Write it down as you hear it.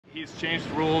He's changed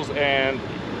the rules, and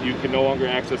you can no longer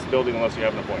access the building unless you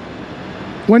have an appointment.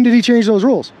 When did he change those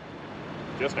rules?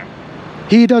 Just now.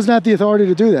 He doesn't have the authority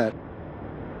to do that.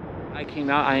 I came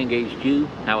out, I engaged you.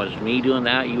 That was me doing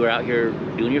that. You were out here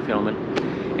doing your filming,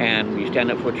 and you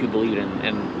stand up for what you believe in,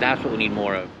 and that's what we need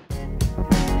more of.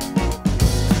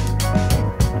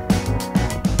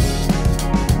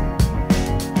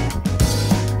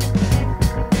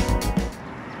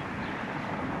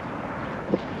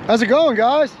 How's it going,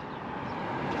 guys?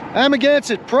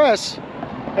 Amagansett Press,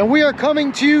 and we are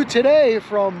coming to you today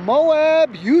from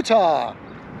Moab, Utah.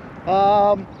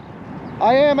 I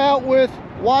am out with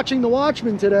Watching the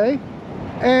Watchman today,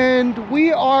 and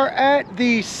we are at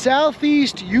the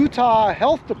Southeast Utah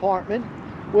Health Department,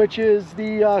 which is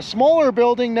the smaller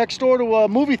building next door to a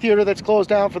movie theater that's closed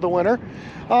down for the winter.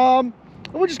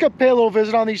 We're just gonna pay a little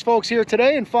visit on these folks here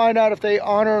today and find out if they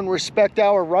honor and respect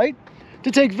our right to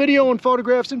take video and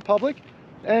photographs in public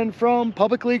and from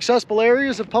publicly accessible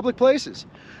areas of public places.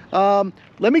 Let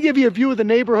me give you a view of the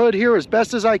neighborhood here as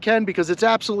best as I can, because it's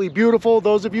absolutely beautiful.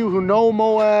 Those of you who know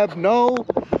Moab know,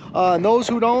 and those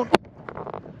who don't,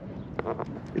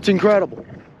 it's incredible.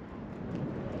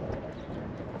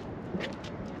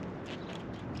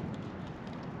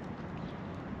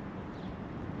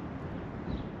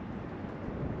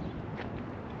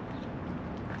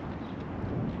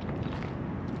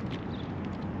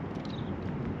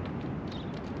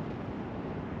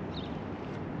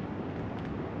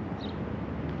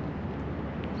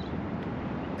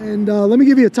 And let me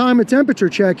give you a time and temperature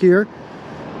check here.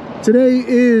 Today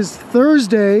is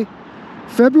Thursday,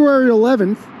 February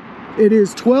 11th. It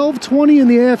is 12:20 in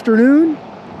the afternoon,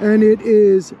 and it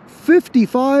is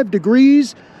 55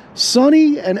 degrees,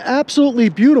 sunny and absolutely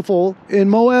beautiful in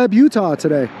Moab, Utah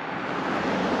today.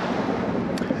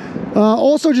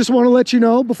 Also just want to let you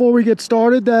know before we get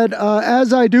started that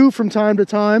as I do from time to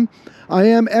time, I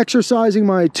am exercising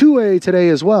my 2A today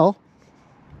as well.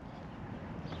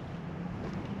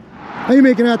 How you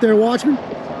making out there, Watchman?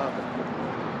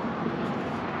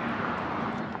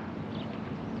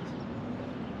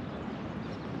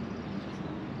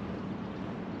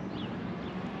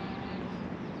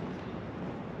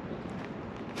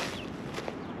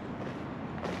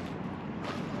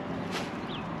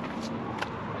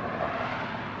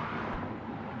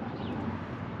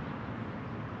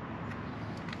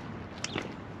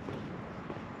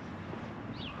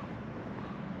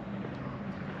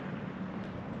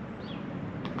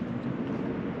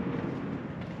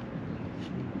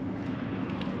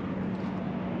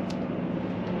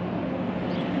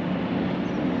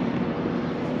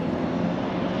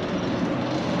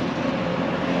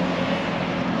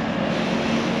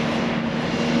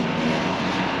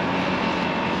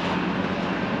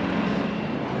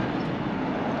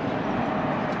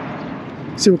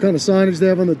 See what kind of signage they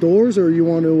have on the doors, or you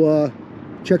want to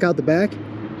check out the back?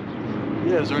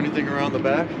 Yeah, is there anything around the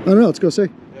back? I don't know, let's go see.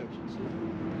 Yeah, we should see.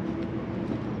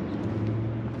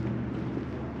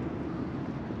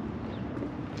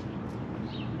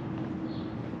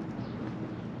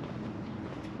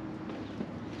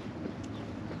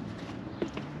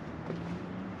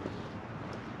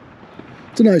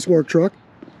 It's a nice work truck.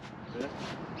 Yeah.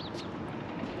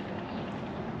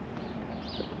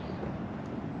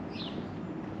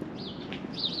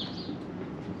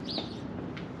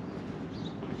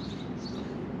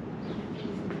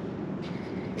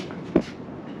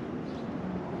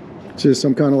 It's just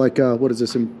some kind of like, what is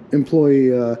this,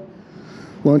 employee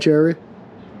lunch area?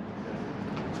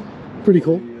 Pretty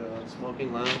cool. The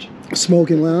smoking lounge.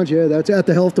 Smoking lounge, yeah, that's at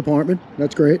the health department.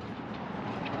 That's great.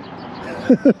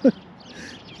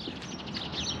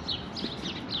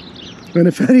 And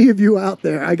if any of you out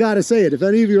there, I gotta say it, if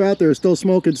any of you out there are still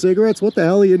smoking cigarettes, what the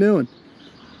hell are you doing?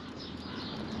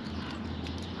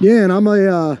 Yeah, and I'm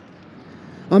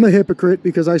a hypocrite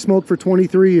because I smoked for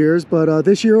 23 years, but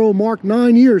this year will mark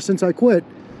 9 years since I quit.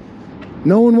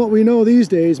 Knowing what we know these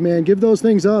days, man, give those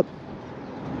things up.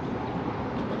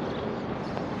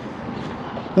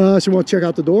 So you want to check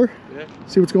out the door? Yeah.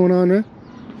 See what's going on there?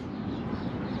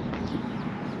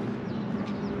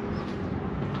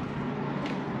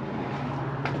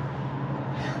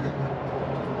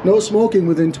 No smoking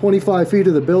within 25 feet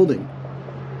of the building.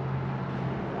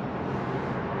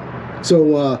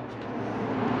 So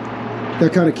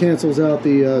that kind of cancels out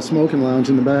the smoking lounge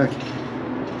in the back.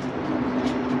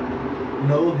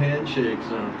 No handshake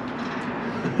zone.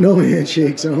 No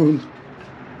handshake zone.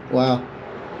 Wow.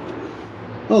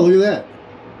 Oh, look at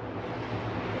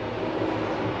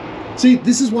that. See,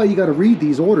 this is why you got to read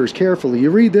these orders carefully.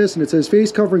 You read this and it says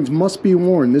face coverings must be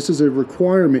worn. This is a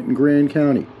requirement in Grand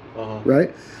County,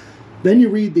 right? Then you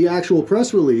read the actual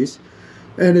press release,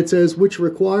 And it says, which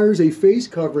requires a face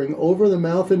covering over the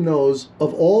mouth and nose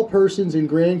of all persons in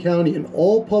Grand County in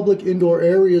all public indoor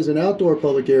areas and outdoor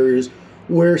public areas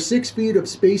where 6 feet of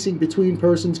spacing between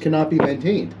persons cannot be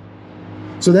maintained.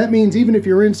 So that means even if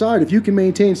you're inside, if you can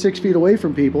maintain 6 feet away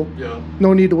from people,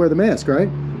 no need to wear the mask, right?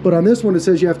 But on this one, it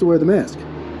says you have to wear the mask.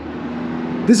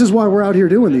 This is why we're out here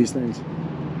doing these things.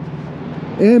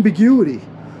 Ambiguity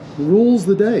rules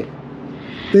the day.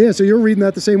 Yeah, so you're reading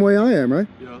that the same way I am, right?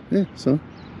 Yeah. Yeah, so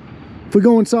if we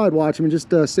go inside, Watchman, just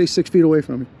stay 6 feet away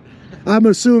from me. I'm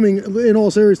assuming, in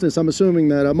all seriousness, I'm assuming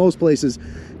that most places,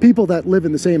 people that live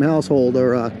in the same household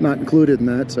are not included in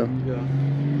that, so. Yeah.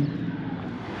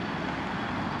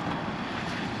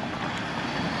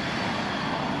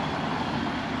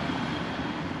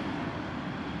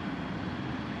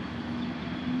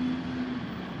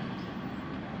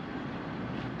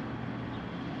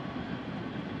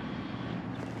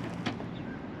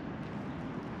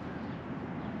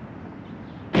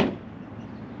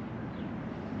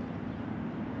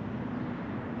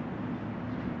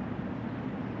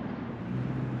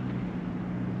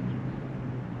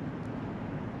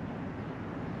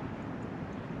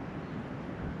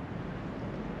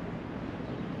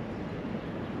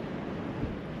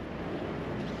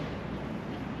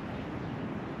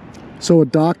 So a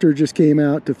doctor just came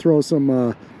out to throw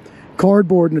some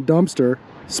cardboard in a dumpster,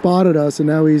 spotted us, and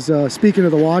now he's speaking to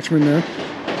the watchman there.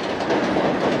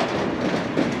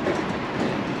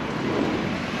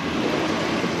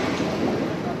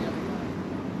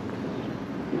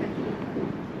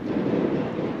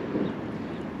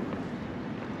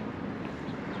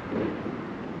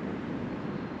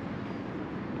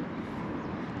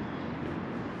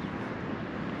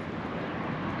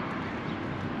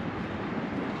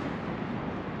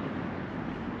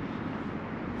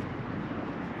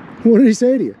 What did he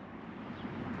say to you?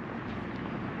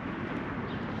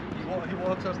 He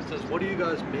walks up and says, "What are you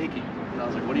guys making?" And I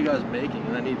was like, "What are you guys making?"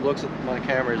 And then he looks at my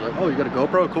camera. He's like, "Oh, you got a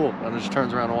GoPro? Cool." And then just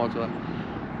turns around and walks away.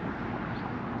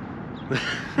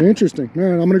 Interesting. All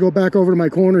right, I'm going to go back over to my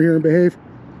corner here and behave.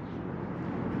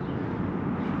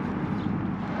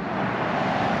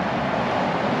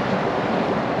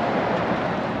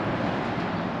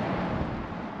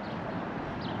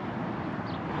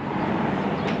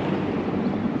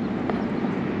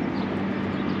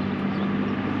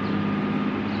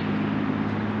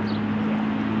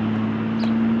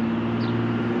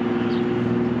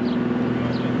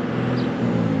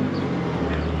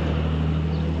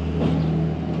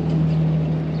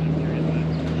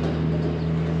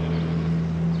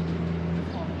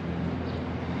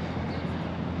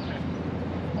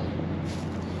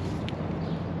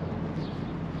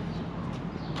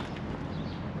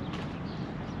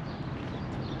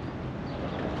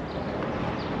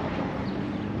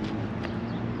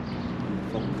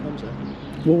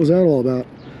 What was that all about?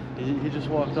 He just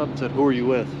walked up and said, "Who are you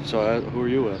with?" So I, "Who are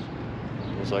you with?"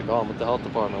 He was like, "Oh, I'm with the health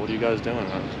department. What are you guys doing?"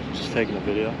 And I was just taking a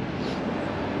video.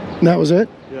 And that was it?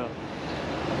 Yeah.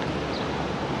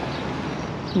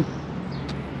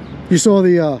 You saw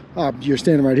the, you're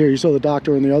standing right here, you saw the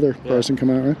doctor and the other person come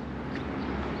out, right?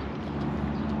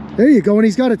 There you go, and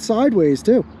he's got it sideways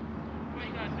too. Well,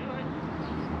 you gotta do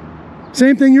it.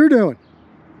 Same thing you're doing.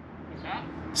 What's that?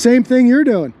 Same thing you're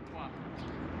doing. What?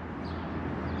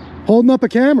 Holding up a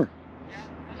camera. Yeah,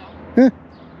 I know. Yeah.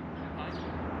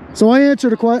 So I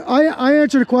answered I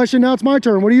answered a question, now it's my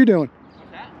turn. What are you doing?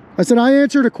 What's that? I said, I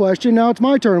answered a question, now it's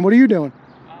my turn. What are you doing?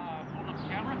 Holding up the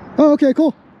camera. Oh, okay,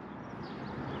 cool.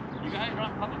 You guys are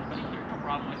on public space. There's no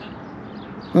problem with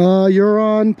it. You're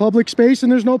on public space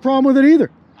and there's no problem with it either.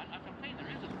 I'm saying there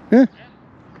isn't. Yeah.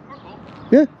 We're cool.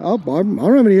 Yeah, I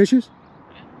don't have any issues.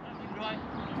 Yeah, neither do I.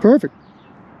 Perfect.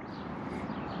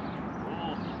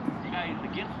 Cool. You guys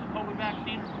against the COVID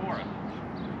vaccine or for it?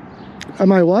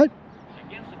 Am I what?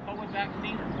 Against the COVID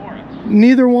vaccine or for it?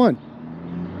 Neither one.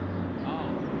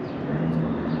 Oh.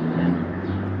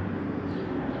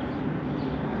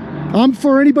 I'm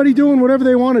for anybody doing whatever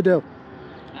they want to do.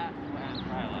 That's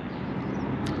what I like.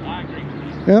 I agree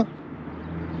with you. Yeah.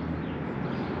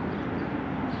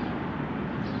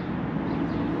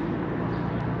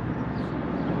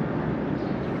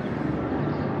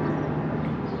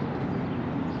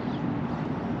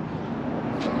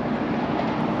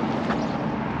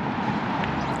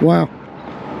 Wow.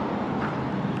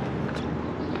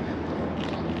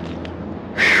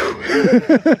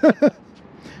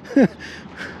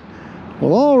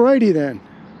 Well, alrighty then.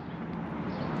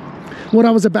 What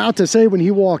I was about to say when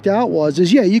he walked out was,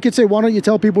 yeah, you could say, why don't you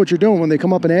tell people what you're doing when they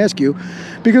come up and ask you?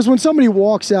 Because when somebody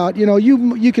walks out, you know,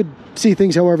 you could see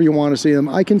things however you want to see them.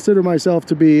 I consider myself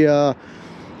to be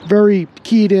very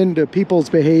keyed into people's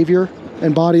behavior.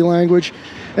 and body language.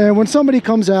 And when somebody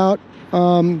comes out,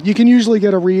 you can usually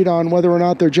get a read on whether or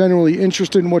not they're genuinely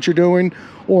interested in what you're doing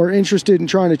or interested in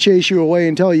trying to chase you away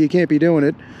and tell you can't be doing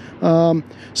it.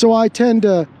 So I tend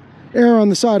to err on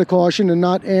the side of caution and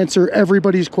not answer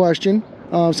everybody's question.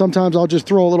 Sometimes I'll just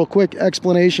throw a little quick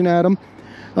explanation at them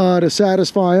to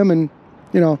satisfy them and,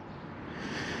 you know,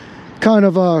 kind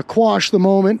of quash the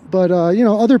moment. But, you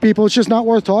know, other people, it's just not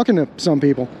worth talking to some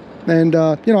people. And,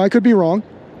 you know, I could be wrong.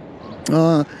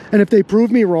 And if they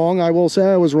prove me wrong, I will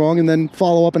say I was wrong and then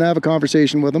follow up and have a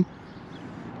conversation with them.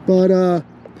 But,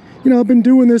 you know, I've been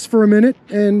doing this for a minute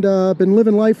and been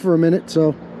living life for a minute,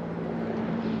 so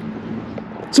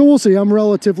we'll see. I'm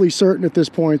relatively certain at this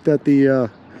point that the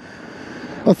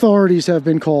authorities have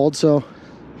been called, so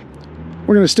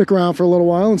we're going to stick around for a little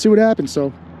while and see what happens,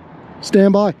 so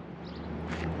stand by.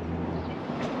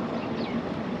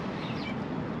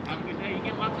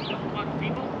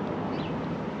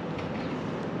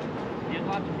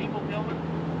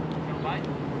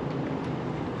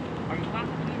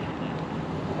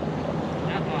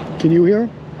 Can you hear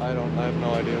him? I have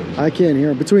no idea. I can't hear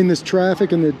him. Between this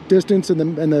traffic and the distance and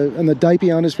the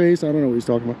diaper on his face, I don't know what he's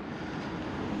talking about.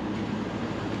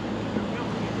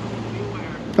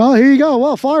 Oh, here you go.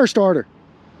 Well, fire starter.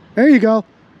 There you go.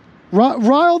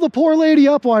 Rile the poor lady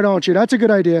up, why don't you? That's a good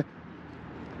idea.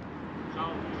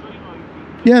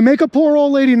 Yeah, make a poor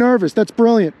old lady nervous. That's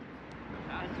brilliant.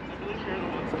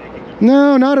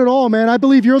 No, not at all, man. I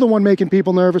believe you're the one making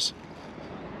people nervous.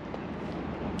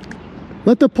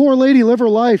 Let the poor lady live her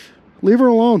life. Leave her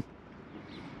alone.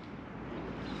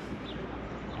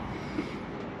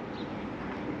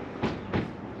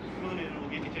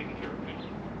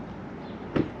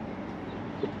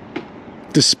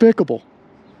 Despicable.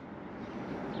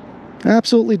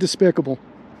 Absolutely despicable.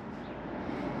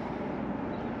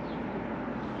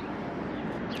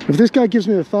 If this guy gives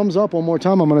me a thumbs up one more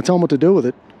time, I'm going to tell him what to do with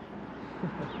it.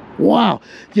 Wow.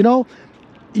 You know,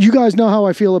 you guys know how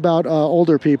I feel about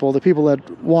older people, the people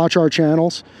that watch our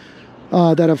channels,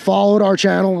 that have followed our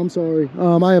channel. I'm sorry.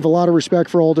 I have a lot of respect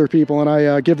for older people, and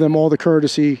I give them all the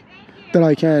courtesy that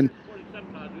I can.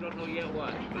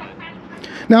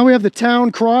 Now we have the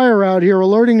town crier out here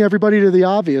alerting everybody to the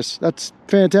obvious. That's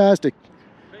fantastic.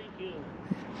 Thank you.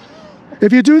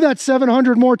 If you do that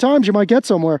 700 more times, you might get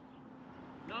somewhere.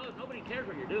 No, nobody cares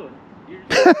what you're doing. You're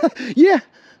Yeah.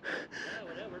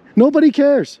 whatever. Nobody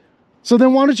cares. So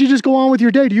then why don't you just go on with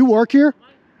your day? Do you work here?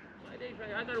 My day's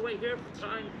right. I gotta wait here for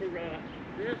time for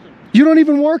this. You don't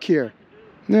even work here.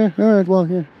 Yeah, all right, well,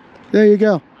 yeah. There you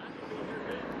go.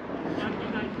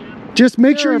 Just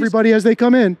make sure everybody, as they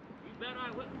come in. You bet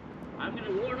I will. I'm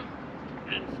gonna warn them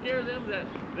and scare them that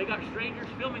they got strangers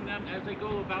filming them as they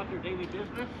go about their daily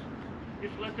business.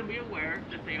 Just let them be aware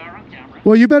that they are on camera.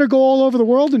 Well, you better go all over the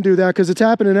world and do that because it's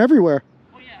happening everywhere.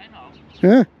 Oh yeah, I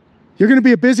know. Yeah. You're going to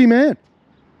be a busy man.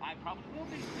 I probably will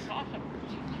be. It's awesome.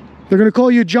 They're going to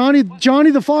call you Johnny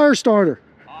the Fire Starter.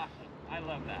 Awesome. I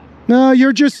love that. No,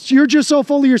 you're just so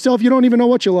full of yourself, you don't even know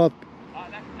what you love.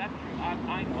 That's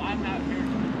true. I'm not here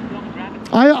filming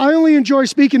random. I only enjoy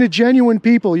speaking to genuine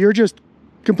people. You're just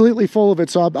completely full of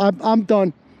it, so I'm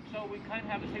done. So we kind of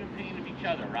have the same opinion of each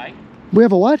other, right? We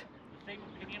have a what? The same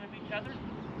opinion of each other?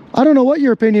 I don't know what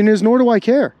your opinion is, nor do I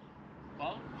care.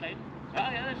 Well, yeah,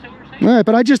 that's what we're saying. All right,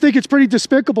 but I just think it's pretty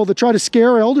despicable to try to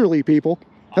scare elderly people.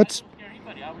 That's. I don't scare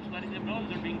anybody. I was letting them know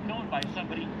they're being filmed by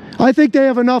somebody. I think they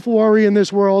have enough worry in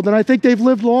this world, and I think they've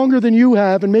lived longer than you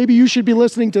have, and maybe you should be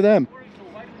listening to them. So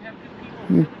why do we have two people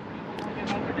filming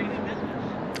about their daily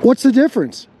business? What's the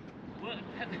difference? Well,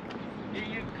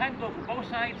 you kind of go for both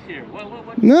sides here.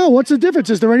 No, what's the difference?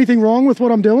 Is there anything wrong with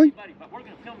what I'm doing? But we're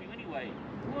going to film you anyway.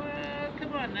 Well,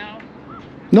 come on now.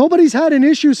 Nobody's had an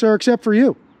issue, sir, except for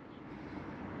you.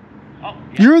 Oh,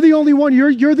 yeah. You're the only one.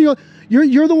 You're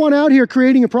the one out here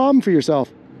creating a problem for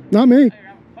yourself, not me. Hey, you're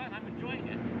having fun. I'm enjoying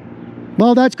it.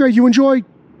 Well, that's great. You enjoy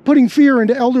putting fear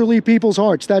into elderly people's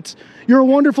hearts. You're a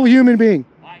wonderful human being.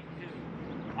 I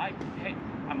do. Hey,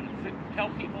 I'm going to tell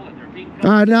people that they're being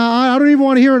filmed. No, I don't even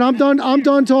want to hear it. I'm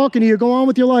done talking to you. Go on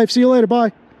with your life. See you later.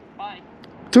 Bye. Bye.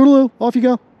 Toodaloo. Off you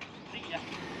go. See ya.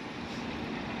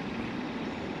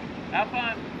 Have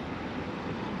fun.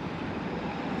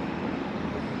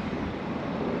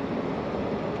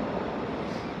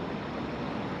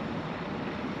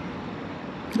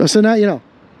 So now you know.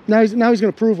 Now he's going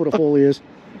to prove what a fool he is.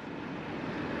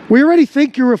 We already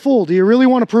think you're a fool. Do you really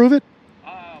want to prove it?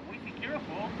 We think you're a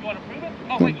fool. You want to prove it?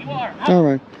 Oh wait, you are.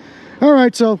 All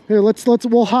right. So here,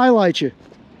 we'll highlight you.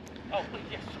 Oh please,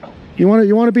 yes. Oh. You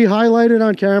want to be highlighted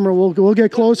on camera? We'll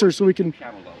get closer so we can.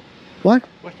 Channel, though? What?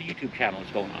 What's the YouTube channel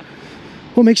that's going on?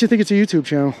 What makes you think it's a YouTube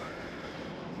channel?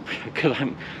 because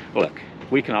look,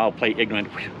 we can all play ignorant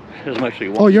as much as we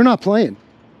want. Oh, you're not playing.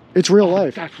 It's real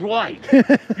life. That's right.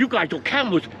 You guys don't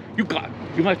cameras. You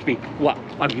must be, what,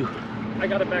 are you? I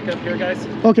got it back up here, guys.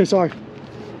 Okay, sorry.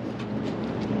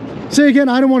 Say again,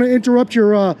 I don't want to interrupt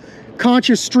your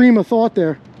conscious stream of thought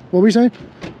there. What were you saying?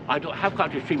 I don't have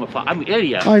conscious stream of thought. I'm an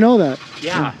idiot. I know that.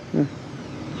 Yeah. Yeah.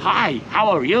 Hi, how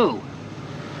are you?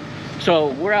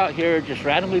 So we're out here just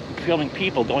randomly filming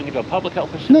people going into a public health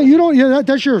facility. No, you don't. Yeah,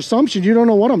 that's your assumption. You don't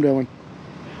know what I'm doing.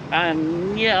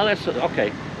 And yeah, let's,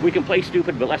 okay. We can play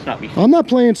stupid, but let's not be stupid. I'm not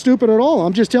playing stupid at all.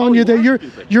 I'm just telling you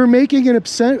that you're making an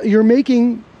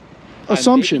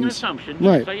assumptions. An assumption,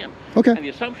 right? Yes, I am. Okay. And the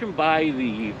assumption by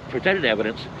the presented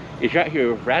evidence is you're out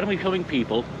here randomly filming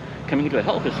people coming into a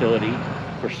health facility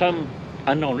for some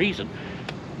unknown reason.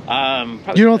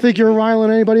 You don't think you're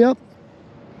riling anybody up?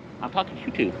 I'm talking to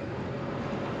you two.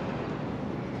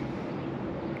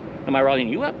 Am I riling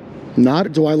you up?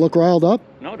 Not. Do I look riled up?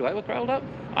 No, do I look riled up?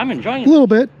 I'm enjoying it. A little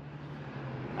bit.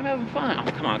 I'm having fun.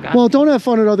 Oh, come on, guys. Well, don't have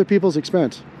fun at other people's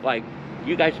expense. Like,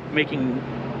 you guys making,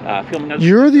 filming us.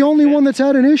 You're the only one that's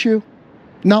had an issue.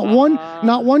 Not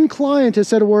one client has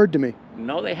said a word to me.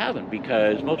 No, they haven't,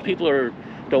 because most people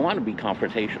don't want to be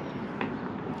confrontational.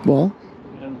 Well,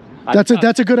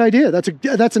 that's a good idea.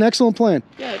 That's an excellent plan.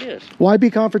 Yeah, it is. Why be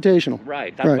confrontational?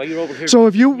 Right. That's why you're over here. So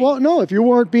if you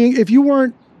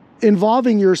weren't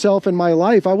involving yourself in my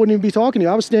life, I wouldn't even be talking to you.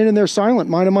 I was standing there silent,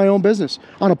 minding my own business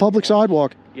on a public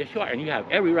sidewalk. Yes, you are, and you have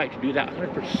every right to do that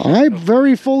 100%. I'm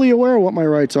very fully aware of what my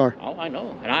rights are. Oh, I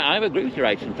know. And I agree with your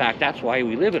rights. In fact, that's why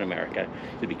we live in America,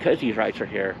 is because these rights are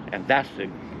here, and that's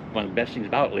one of the best things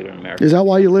about living in America. Is that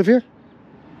why you live here?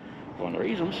 One of the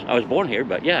reasons. I was born here,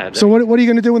 but yeah. So what are you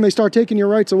going to do when they start taking your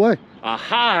rights away?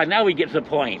 Aha, now we get to the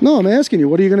point. No, I'm asking you,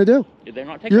 what are you going to do? They're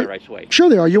not taking our rights away. Sure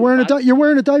they are. You're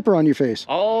wearing a diaper on your face.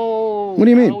 Oh. What do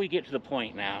you mean? Now we get to the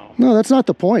point now. No, that's not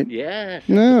the point. Yes.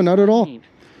 No, not at all.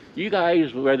 You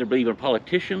guys would rather believe in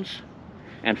politicians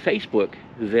and Facebook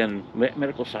than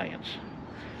medical science.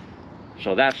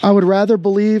 So that's... I would rather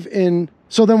believe in...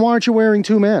 So then why aren't you wearing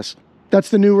 2 masks? That's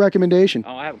the new recommendation.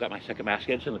 Oh, I haven't got my second mask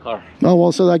yet. It's in the car. Oh,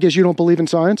 well, so I guess you don't believe in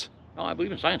science? Oh, I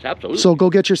believe in science, absolutely. So go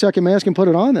get your second mask and put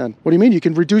it on then. What do you mean? You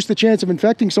can reduce the chance of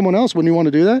infecting someone else. Wouldn't you want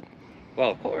to do that?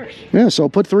 Well, of course. Yeah, so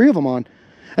put 3 of them on.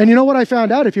 And you know what I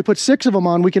found out? If you put 6 of them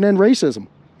on, we can end racism.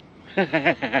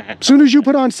 As soon as you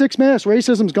put on 6 masks,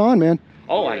 racism's gone, man.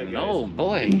 Oh, I know,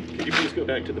 boy. Could you please go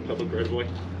back to the public right of way?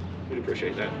 We'd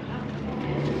appreciate that.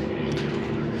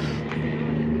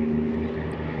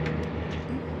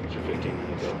 It's your 15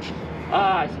 minutes up.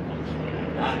 I suppose.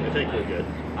 I think we're good.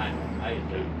 I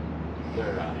do.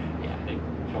 They're, yeah, they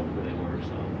told me where they were,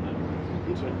 so.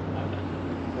 Good, sir.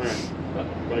 All right. But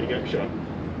Glad you got your shot.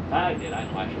 I did. I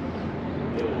know I should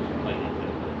have. It was like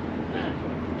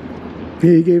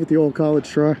Yeah, you gave it the old college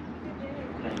try.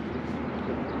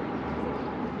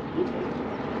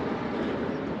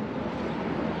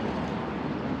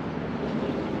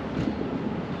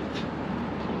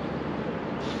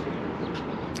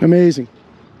 Amazing.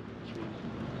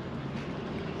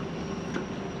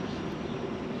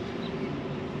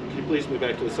 Can you please move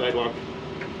back to the sidewalk?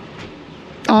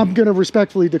 I'm going to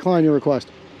respectfully decline your request.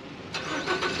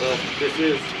 Well, this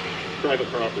is private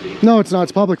property. No, it's not.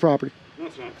 It's public property. No,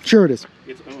 it's not. Sure it is.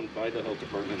 It's owned by the health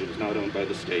department. It is not owned by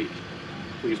the state.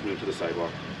 Please move to the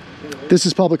sidewalk. This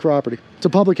is public property. It's a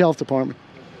public health department.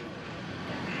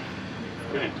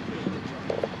 Okay.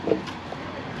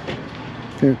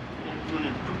 Here.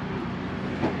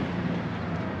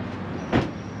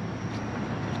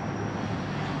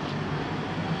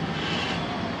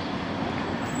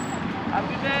 Have a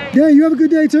good day. Yeah, you have a good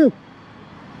day too.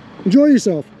 Enjoy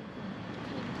yourself.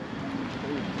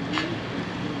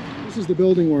 This is the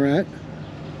building we're at.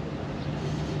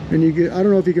 And you get, I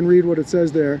don't know if you can read what it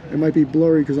says there. It might be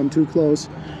blurry because I'm too close.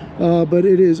 But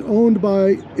it is owned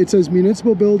by, it says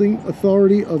Municipal Building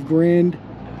Authority of Grand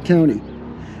County.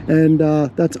 And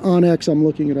that's on X, I'm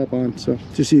looking it up on, so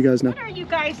just so you guys know. What are you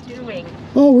guys doing?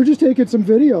 Oh, we're just taking some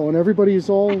video and everybody's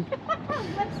all...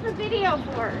 What's the video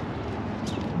for?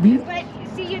 Be- But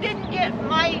see, you didn't get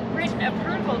my written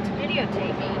approval to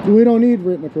videotape me. We don't need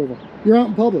written approval. You're out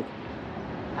in public.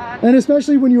 And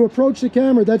especially when you approach the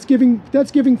camera, that's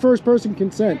giving first person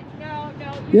consent. No.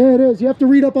 Yeah, it is. You have to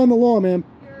read up on the law, ma'am.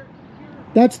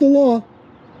 That's the law.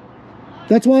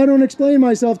 That's why I don't explain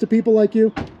myself to people like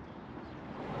you.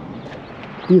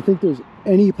 Do you think there's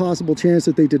any possible chance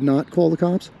that they did not call the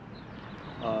cops?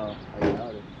 I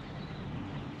doubt it.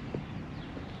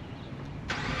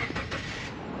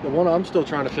 The one I'm still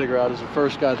trying to figure out is the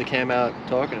first guy that came out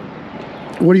talking to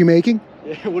me. What are you making?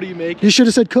 Yeah, what are you making? You should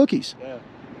have said cookies. Yeah.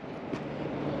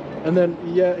 And then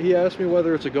he asked me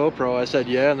whether it's a GoPro. I said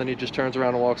yeah, and then he just turns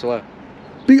around and walks away.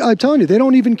 I'm telling you, they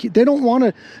don't want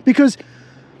to, because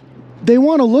they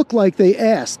want to look like they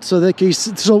asked. So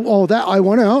I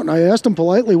went out and I asked them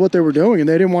politely what they were doing, and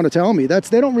they didn't want to tell me. They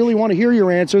don't really want to hear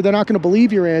your answer. They're not going to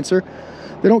believe your answer.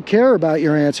 They don't care about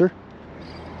your answer.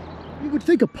 You would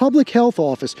think a public health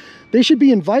office, they should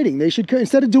be inviting. They should,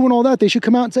 instead of doing all that, they should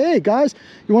come out and say, hey guys,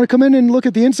 you want to come in and look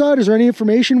at the inside? Is there any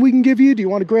information we can give you? Do you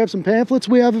want to grab some pamphlets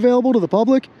we have available to the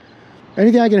public?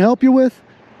 Anything I can help you with?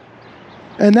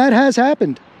 And that has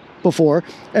happened before.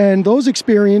 And those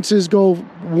experiences go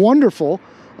wonderfully,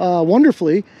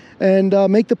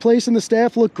 and make the place and the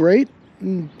staff look great.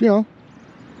 And, you know,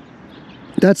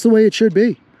 that's the way it should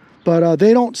be. But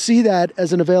they don't see that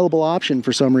as an available option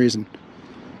for some reason.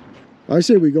 I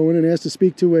say we go in and ask to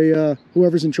speak to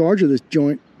whoever's in charge of this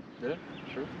joint. Yeah,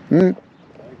 sure. All right.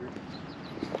 I agree.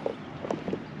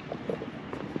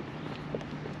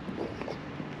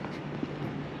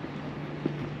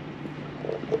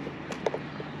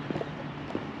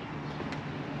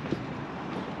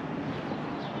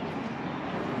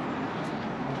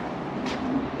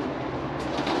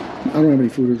 I don't have any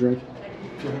food or drink.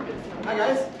 Hi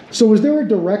guys. So is there a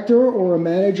director or a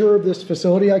manager of this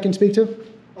facility I can speak to?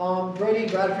 Brady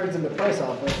Bradford's in the price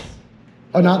office.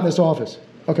 Oh, not in this office.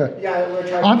 Okay. Yeah, we're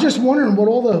trying. I'm just wondering what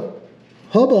all the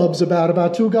hubbub's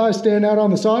about two guys standing out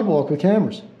on the sidewalk with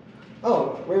cameras.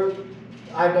 Oh,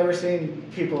 I've never seen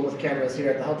people with cameras here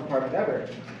at the health department ever.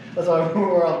 That's why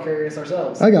we're all curious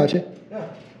ourselves. I got you. Yeah.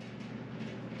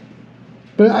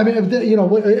 But I mean, you know,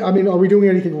 are we doing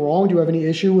anything wrong? Do you have any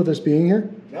issue with us being here?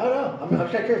 No. I'm kind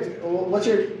of curious.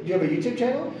 Do you have a YouTube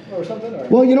channel or something? Or?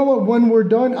 Well, you know what? When we're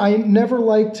done, I never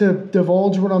like to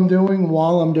divulge what I'm doing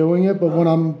while I'm doing it. But when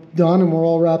I'm done and we're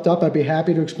all wrapped up, I'd be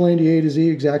happy to explain to you A to Z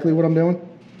exactly what I'm doing.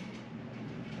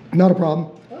 Not a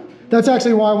problem. That's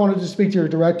actually why I wanted to speak to your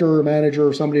director or manager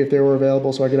or somebody if they were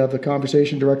available, so I could have the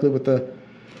conversation directly with the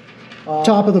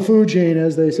top of the food chain,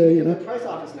 as they say. You know. The price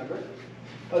office number.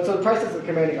 Oh, so the price is the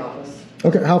commanding office.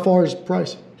 Okay. How far is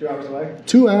Price? 2 hours away.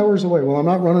 2 hours away. Well, I'm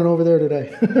not running over there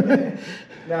today.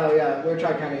 No, yeah, we're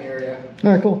Tri-County area.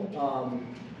 All right, cool.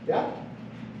 Yeah.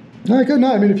 All right, good.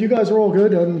 No, I mean, if you guys are all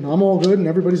good, and I'm all good, and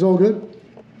everybody's all good.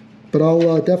 But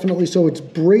I'll definitely, so it's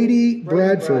Brady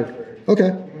Bradford.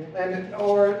 Okay.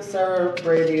 Or Sarah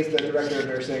Brady is the director of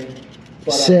nursing.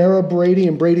 But, Sarah Brady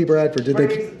and Brady Bradford. Did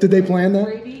they plan that?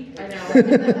 Brady? I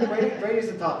know.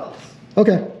 Brady's the top boss.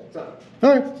 Okay. So, All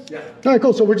right. yeah. All right,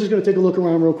 cool. So we're just going to take a look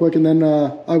around real quick, and then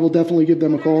I will definitely give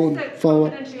them a call and There's follow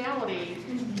up.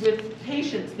 confidentiality with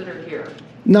patients that are here.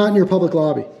 Not in your public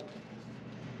lobby.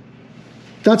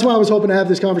 That's why I was hoping to have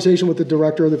this conversation with the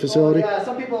director of the facility. Yeah,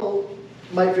 some people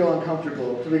might feel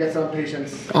uncomfortable because we get some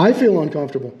patients. I feel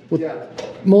uncomfortable with Yeah.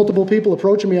 multiple people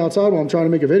approaching me outside while I'm trying to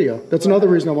make a video. That's another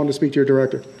reason I wanted to speak to your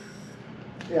director.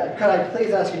 Yeah, could I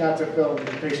please ask you not to film the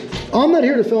patients? I'm not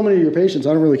here to film any of your patients.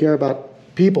 I don't really care about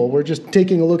people. We're just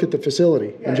taking a look at the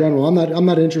facility in general. I'm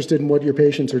not interested in what your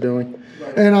patients are doing.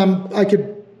 Right. And I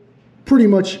could pretty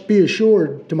much be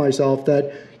assured to myself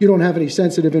that you don't have any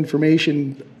sensitive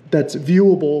information that's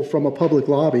viewable from a public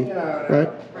lobby, No. right?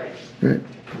 Right. Right.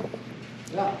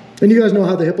 No. And you guys know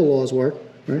how the HIPAA laws work,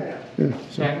 right? Yeah. Yeah.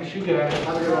 So. Have a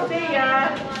good one. See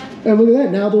ya. And look at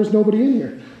that. Now there's nobody in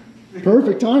here.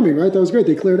 Perfect timing, right? That was great.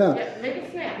 They cleared out. Yeah, make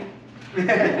it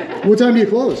snap. What time do you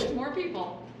close? More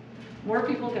people. More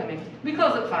people coming. We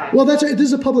close at 5. Well, this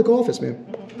is a public office, man.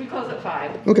 We close at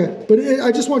 5. Okay, but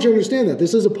I just want you to understand that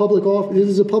this is a public this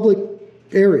is a public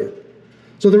area,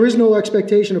 so there is no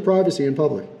expectation of privacy in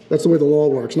public. That's the way the law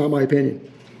works, not my opinion.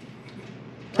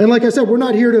 And like I said, we're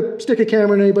not here to stick a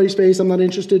camera in anybody's face. I'm not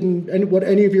interested in what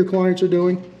any of your clients are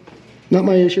doing. Not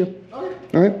my issue. Okay.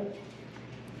 All right.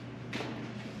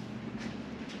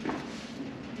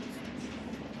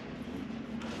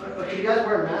 Can you guys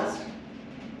wear a mask?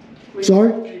 Please?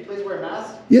 Sorry? Can you please wear a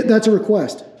mask? Yeah, that's a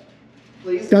request.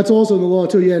 Please? That's also in the law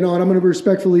too. Yeah, no, and I'm going to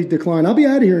respectfully decline. I'll be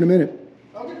out of here in a minute.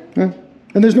 Okay. All right.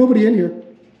 And there's nobody in here.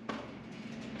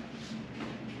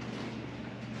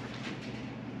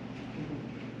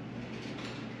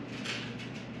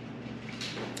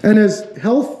 And as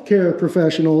healthcare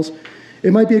professionals,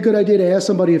 it might be a good idea to ask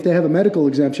somebody if they have a medical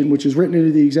exemption, which is written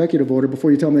into the executive order,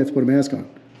 before you tell them they have to put a mask on,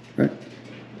 right?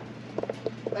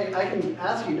 I can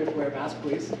ask you to wear a mask,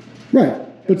 please.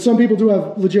 Right, but some people do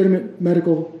have legitimate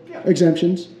medical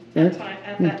exemptions, right?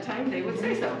 At that time, they would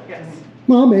say so, yes.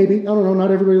 Well, maybe, I don't know, not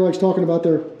everybody likes talking about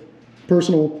their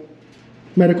personal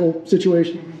medical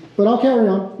situation, but I'll carry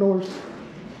on, no worries.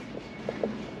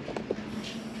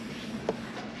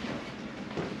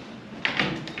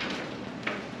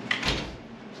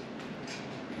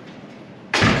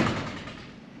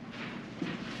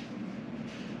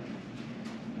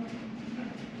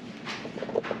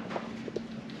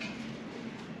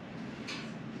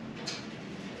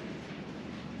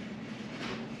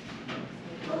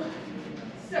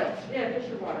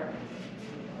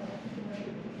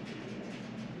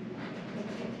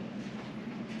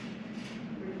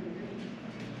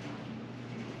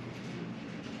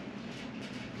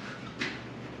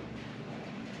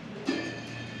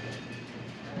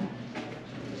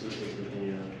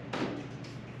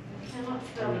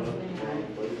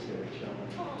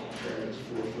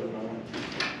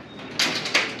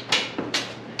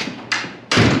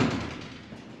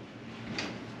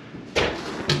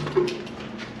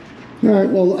 All right,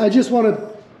 well, I just want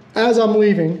to, as I'm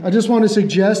leaving, I just want to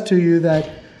suggest to you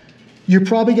that you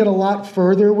probably get a lot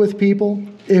further with people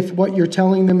if what you're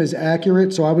telling them is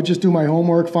accurate. So I would just do my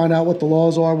homework, find out what the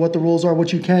laws are, what the rules are,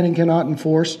 what you can and cannot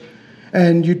enforce.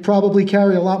 And you'd probably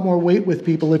carry a lot more weight with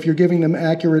people if you're giving them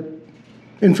accurate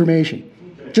information.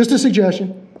 Okay. Just a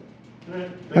suggestion. All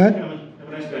right. Thanks for coming. Have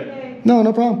a nice day. No,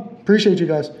 no problem. Appreciate you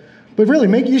guys. But really,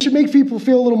 you should make people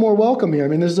feel a little more welcome here. I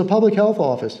mean, this is a public health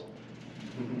office.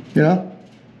 You know?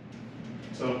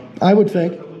 So, I would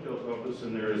think. Public health office,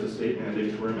 and there is a state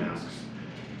mandate to wear masks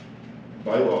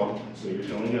by law. So you're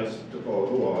telling us to follow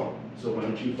the law. So why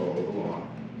don't you follow the law?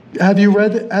 Have you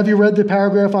read the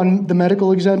paragraph on the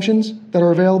medical exemptions that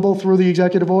are available through the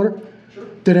executive order? Sure.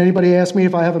 Did anybody ask me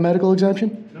if I have a medical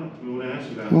exemption? No, we want to ask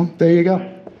you that. Well, there you go.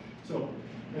 Right. So,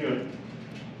 anyway,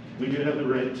 we do have the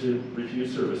right to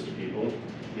refuse service to people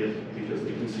because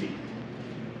they can see.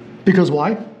 Because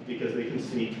why? Because they can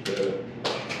seek the.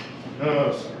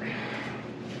 Oh, sorry.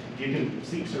 You can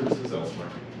seek services elsewhere.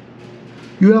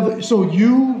 So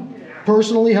you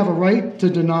personally have a right to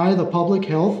deny the public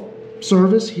health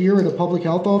service here at a public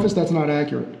health office? That's not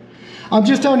accurate. I'm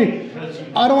just telling you,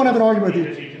 I don't want to have an argument with you.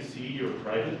 Because you can see your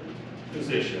private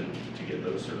position to get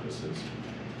those services.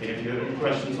 And if you have any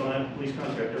questions on it, please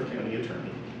contact our county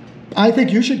attorney. I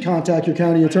think you should contact your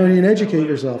county attorney and educate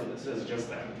yourself. It says just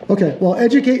that. Okay, well,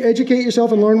 educate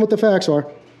yourself and learn what the facts are.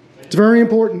 It's very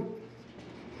important.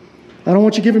 I don't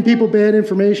want you giving people bad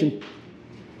information.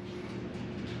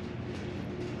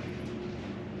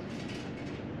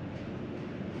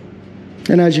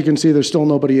 And as you can see, there's still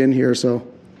nobody in here, so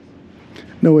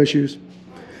no issues.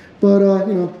 But,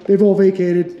 you know, they've all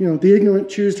vacated. You know, the ignorant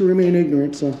choose to remain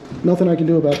ignorant, so nothing I can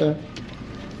do about that.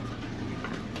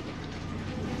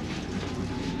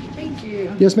 Thank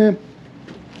you. Yes, ma'am.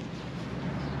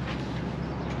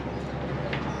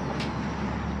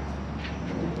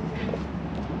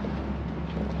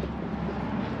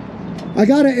 I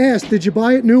gotta ask, did you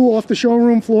buy it new off the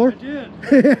showroom floor? I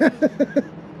did.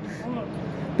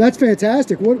 That's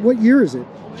fantastic. What year is it?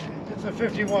 It's a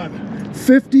 51.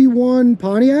 51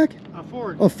 Pontiac? A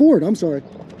Ford. A Ford, I'm sorry.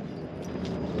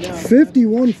 Yeah.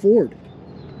 51 Ford.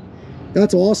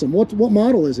 That's awesome. What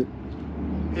model is it?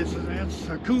 It's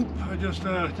a coupe. Just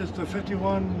a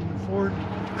 51 Ford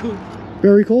coupe.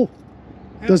 Very cool.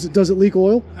 Yeah. Does it leak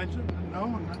oil?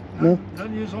 No.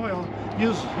 Doesn't use oil.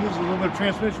 Use a little bit of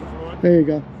transmission fluid. There you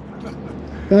go.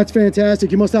 That's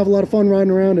fantastic. You must have a lot of fun riding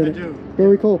around in it. I do.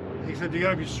 Very cool. He said you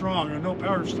gotta be strong. There's no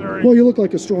power steering. Well, you look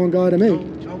like a strong guy to me.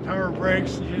 No power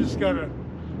brakes. You just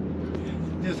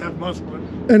have muscle.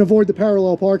 And avoid the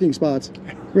parallel parking spots.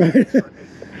 Right?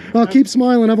 Well, keep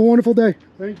smiling. Have a wonderful day.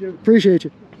 Thank you. Appreciate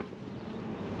you.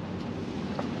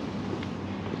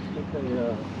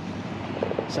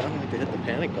 Sounded like they hit the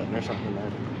panic button or something,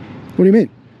 man. What do you mean?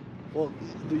 Well,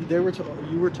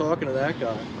 you were talking to that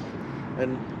guy,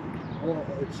 and well,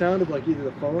 it sounded like either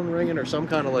the phone ringing or some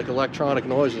kind of like electronic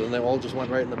noises, and they all just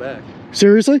went right in the back.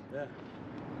 Seriously? Yeah.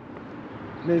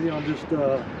 Maybe I'm just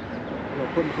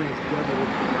putting things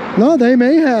together. No, they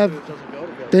may have. It doesn't go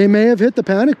together. They may have hit the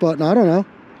panic button. I don't know.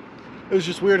 It was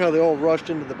just weird how they all rushed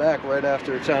into the back right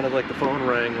after it sounded like the phone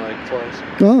rang like twice.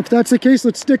 Well, if that's the case,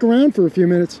 let's stick around for a few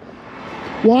minutes.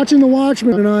 Watching the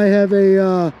Watchman and I have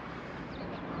a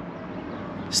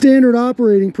standard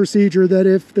operating procedure that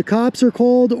if the cops are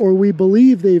called or we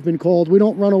believe they've been called, we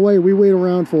don't run away. We wait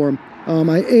around for them.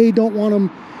 I don't want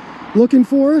them looking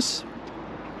for us,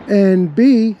 and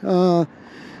B,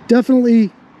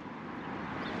 definitely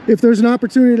if there's an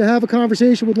opportunity to have a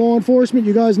conversation with law enforcement,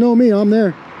 you guys know me, I'm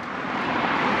there.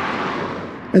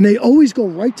 And they always go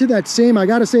right to that same, I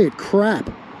gotta say it, crap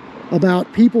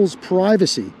about people's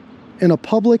privacy in a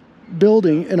public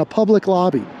building, in a public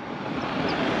lobby.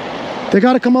 They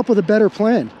got to come up with a better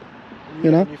plan,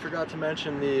 you know? You forgot to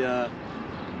mention the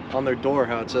on their door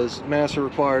how it says masks are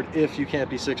required if you can't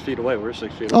be 6 feet away. We're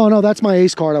 6 feet away. Oh no, that's my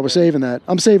ACE card. I was saving that.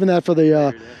 I'm saving that for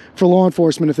the for law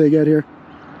enforcement if they get here.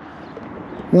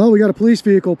 Well, we got a police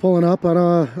vehicle pulling up, and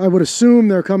I would assume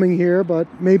they're coming here, but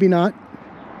maybe not.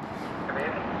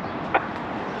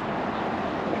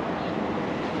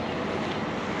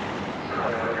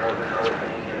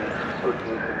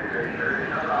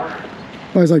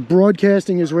 I was like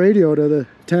broadcasting his radio to the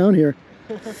town here.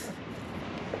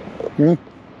 Yeah.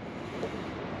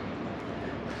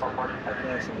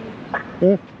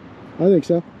 Yeah, I think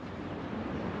so.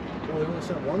 Well, they only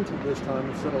sent one to this time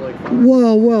instead of like 5.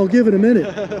 Well, give it a minute.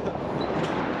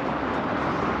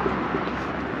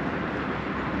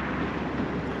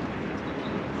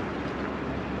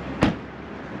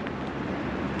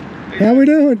 How we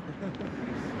doing?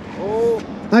 Oh.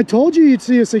 I told you you'd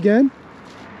see us again.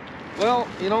 Well,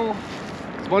 you know,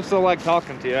 as much as I like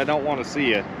talking to you, I don't want to see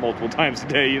you multiple times a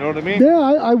day, you know what I mean? Yeah,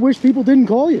 I wish people didn't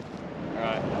call you.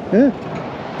 Alright.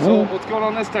 Yeah. So, what's going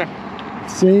on this time?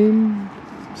 Same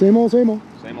old, same old.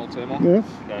 Same old, same old? Yeah.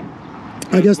 Okay.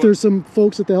 I guess there's some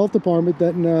folks at the health department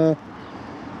that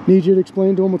need you to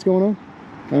explain to them what's going on.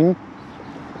 I don't know.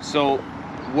 So,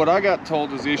 what I got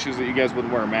told is the issue is that you guys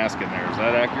wouldn't wear a mask in there. Is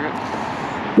that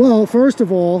accurate? Well, first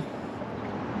of all,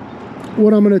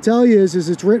 what I'm going to tell you is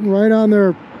it's written right on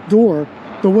their door.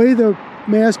 The way the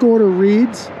mask order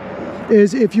reads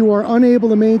is if you are unable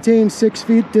to maintain 6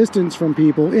 feet distance from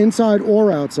people, inside or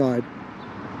outside,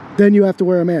 then you have to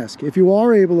wear a mask. If you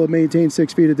are able to maintain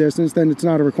 6 feet of distance, then it's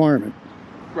not a requirement.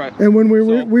 Right. And when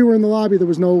we were in the lobby, there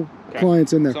was no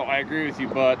clients in there. So I agree with you,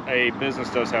 but a business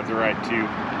does have the right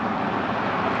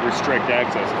to restrict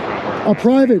access. A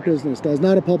private business does,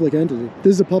 not a public entity.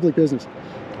 This is a public business.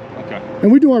 Okay.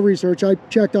 And we do our research. I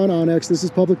checked on Onyx. This is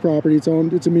public property. It's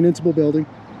owned. It's a municipal building.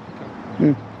 Okay.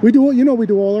 Yeah. We do. You know, we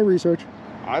do all our research.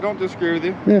 I don't disagree with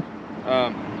you. Yeah.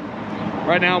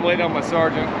 Right now, I'm waiting on my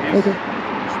sergeant. He's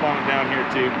responding down here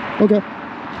too. Okay.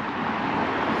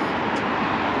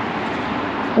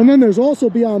 And then there's also,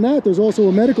 beyond that, there's also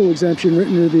a medical exemption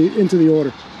written into the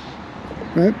order,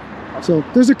 right? So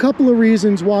there's a couple of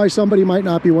reasons why somebody might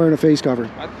not be wearing a face covering.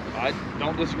 I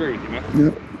don't disagree with you, man.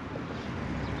 Yeah.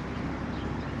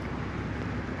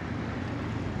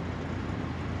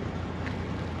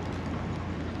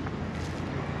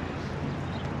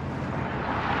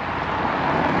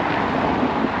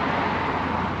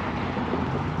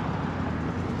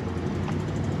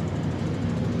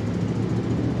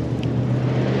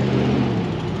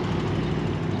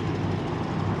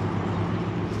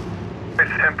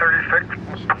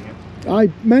 I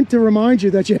meant to remind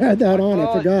you that you had that on.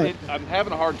 I forgot. I'm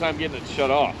having a hard time getting it shut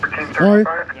off. All right.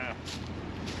 Yeah.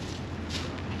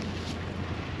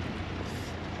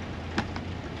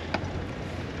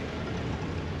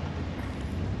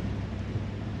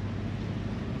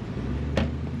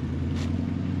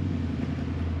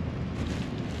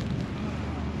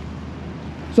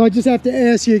 So I just have to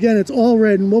ask you again, it's all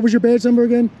red. And what was your badge number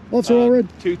again? Officer All Red?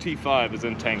 2T5 is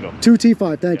in Tango.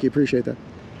 2T5, thank you, appreciate that.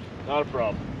 Not a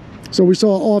problem. So we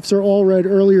saw Officer All Red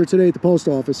earlier today at the post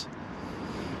office.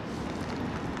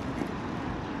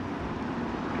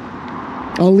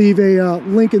 I'll leave a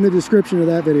link in the description of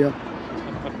that video.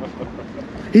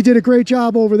 He did a great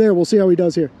job over there. We'll see how he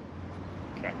does here.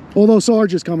 Okay. Although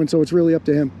Sarge is coming, so it's really up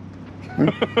to him.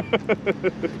 Right?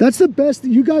 That's the best,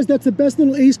 you guys, that's the best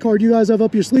little ace card you guys have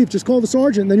up your sleeve. Just call the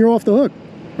sergeant and then you're off the hook,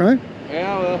 right?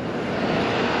 Yeah, well,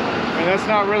 I mean, that's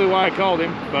not really why I called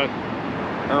him, but,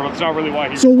 or it's not really why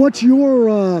he... So what's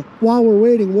your, while we're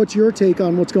waiting, what's your take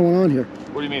on what's going on here?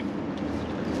 What do you mean?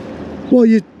 Well,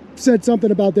 you said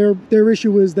something about their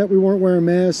issue is that we weren't wearing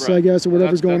masks, right, I guess, or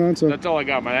whatever's going on. So that's all I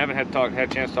got, man. I haven't had a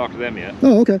chance to talk to them yet.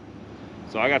 Oh, okay.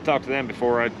 So I got to talk to them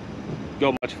before I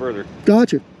go much further.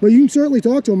 Gotcha. Well, you can certainly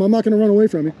talk to him. I'm not going to run away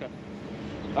from you. Okay.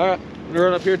 All right. I'm going to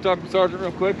run up here, talk to the sergeant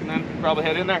real quick, and then probably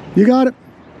head in there. You got it.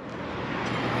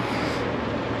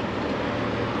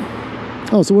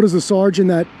 Oh, so what is the Sarge in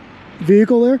that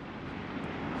vehicle there?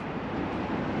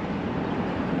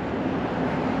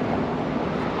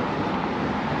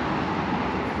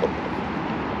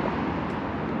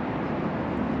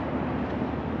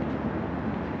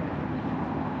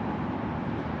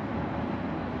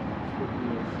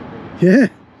 Yeah,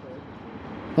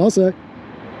 I'll say.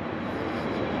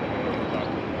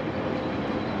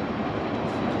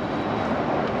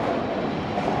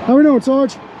 How we doing,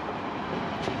 Sarge?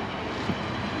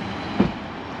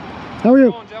 How are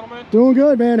you? How gentlemen? Doing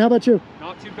good, man. How about you?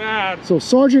 Not too bad. So,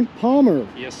 Sergeant Palmer.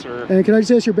 Yes, sir. And can I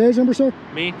just ask your badge number, sir?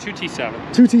 Me,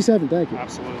 2T7. 2T7, thank you.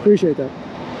 Absolutely. Appreciate that.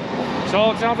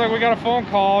 So it sounds like we got a phone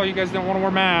call. You guys didn't want to wear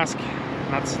masks.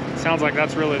 Sounds like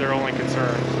that's really their only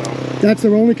concern. So that's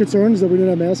their only concern, is that we didn't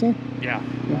have masks on? Yeah.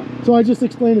 So I just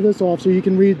explained to this officer, you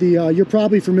can read the, you're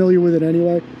probably familiar with it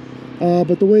anyway,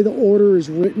 but the way the order is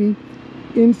written,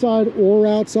 inside or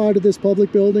outside of this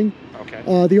public building,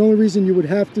 okay, the only reason you would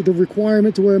have to, the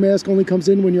requirement to wear a mask only comes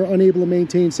in when you're unable to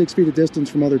maintain 6 feet of distance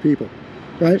from other people,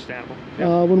 right? Understandable.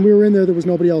 Yeah. When we were in there, there was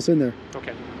nobody else in there.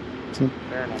 Okay. So,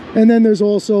 fair enough. And then there's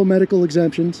also medical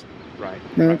exemptions. Right.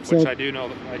 Right. So, which I do know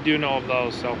of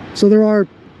those. So there are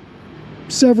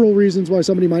several reasons why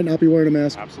somebody might not be wearing a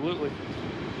mask. Absolutely.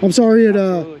 I'm sorry it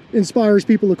inspires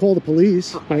people to call the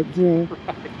police. Right. But, you know.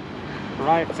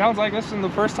 Right. It sounds like this isn't the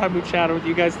first time we've chatted with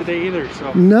you guys today either.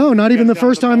 So no, not even the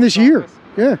first time this year.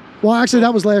 Yeah. Well, actually,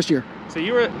 that was last year. So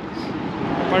you were, if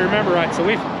I remember right, so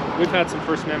we've had some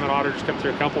First Amendment auditors come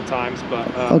through a couple times,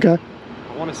 but okay.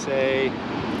 I want to say,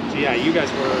 so yeah, you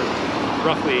guys were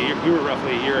we were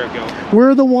roughly a year ago.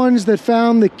 We're the ones that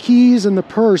found the keys and the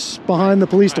purse behind the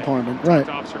police department. Right.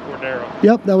 Officer Cordero.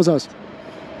 Yep, that was us.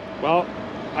 Well,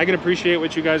 I can appreciate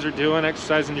what you guys are doing,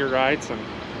 exercising your rights, and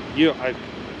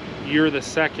you're the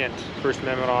second First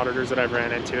Amendment auditors that I've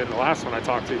ran into, and the last one I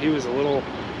talked to, he was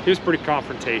pretty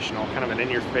confrontational, kind of an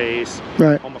in-your-face,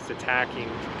 right, almost attacking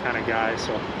kind of guy.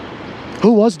 So,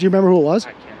 who was? Do you remember who it was?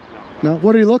 I can't. No.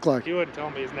 What did he look like? He wouldn't tell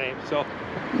me his name. So,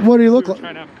 what did he look we were like?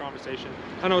 trying to have a conversation.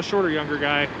 I know, a shorter, younger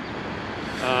guy.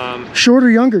 Shorter,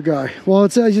 younger guy. Well,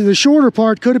 it's the shorter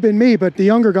part could have been me, but the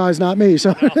younger guy's not me.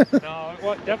 So.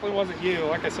 No, it definitely wasn't you.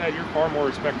 Like I said, you're far more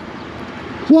respectful.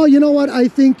 Well, you know what? I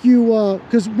think you,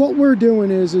 because what we're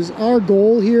doing is our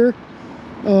goal here,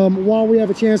 while we have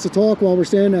a chance to talk while we're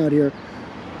standing out here,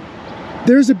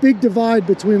 there's a big divide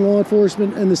between law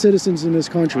enforcement and the citizens in this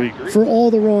country for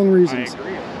all the wrong reasons. I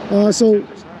agree. So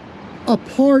a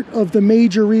part of the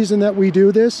major reason that we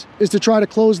do this is to try to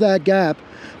close that gap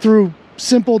through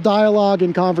simple dialogue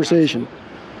and conversation.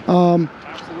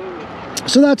 Absolutely.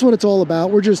 So that's what it's all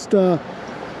about. We're just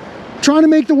trying to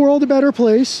make the world a better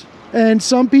place. And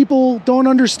some people don't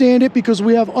understand it because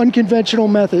we have unconventional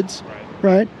methods,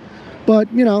 right? But,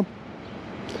 you know,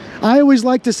 I always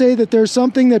like to say that there's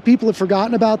something that people have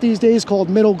forgotten about these days called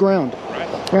middle ground,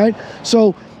 right?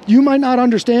 So you might not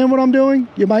understand what I'm doing.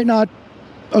 You might not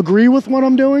agree with what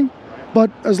I'm doing. But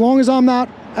as long as I'm not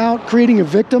out creating a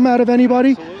victim out of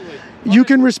anybody, you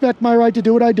can respect my right to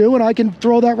do what I do, and I can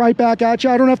throw that right back at you.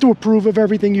 I don't have to approve of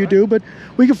everything you do, but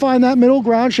we can find that middle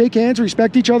ground, shake hands,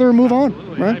 respect each other, and move on.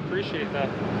 Right? I appreciate that.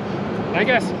 I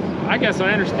guess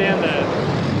I understand I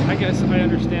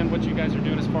understand what you guys are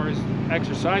doing as far as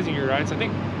exercising your rights. I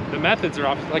think the methods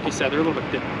are, like you said, they're a little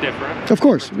bit different. Of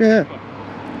course, yeah. But,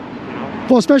 you know,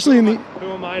 well, especially in the.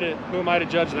 Who am I to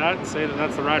judge that and say that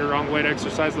that's the right or wrong way to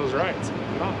exercise those rights?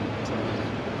 No. So,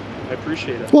 I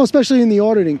appreciate it. Well, especially in the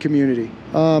auditing community.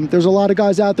 There's a lot of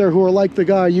guys out there who are like the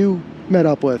guy you met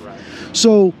up with. Right.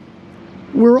 So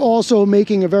we're also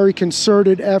making a very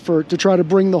concerted effort to try to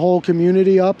bring the whole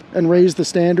community up and raise the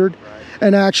standard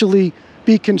and actually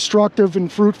be constructive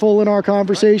and fruitful in our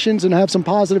conversations and have some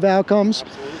positive outcomes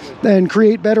and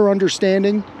create better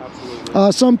understanding.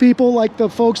 Some people, like the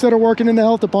folks that are working in the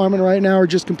health department right now, are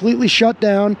just completely shut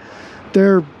down.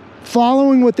 They're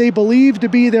following what they believe to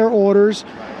be their orders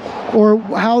or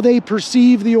how they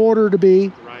perceive the order to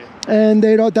be, and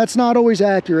that's not always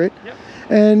accurate.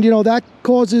 And you know, that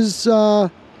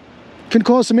can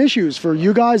cause some issues for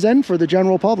you guys and for the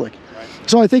general public.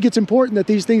 So I think it's important that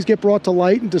these things get brought to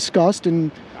light and discussed.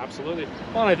 And absolutely.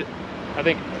 Well, I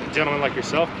think a gentleman like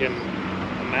yourself can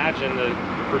imagine the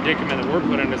predicament that we're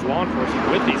put in as law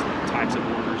enforcement with these types of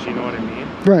orders. You know what I mean?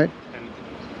 Right. And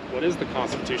what is the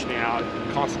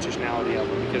constitutionality of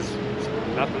them? Because it's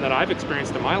nothing that I've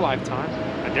experienced in my lifetime.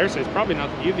 I dare say it's probably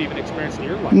nothing you've even experienced in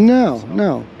your life. No, so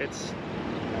no. It's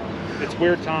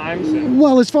weird times. And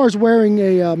well, as far as wearing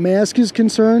a mask is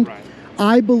concerned,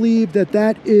 I believe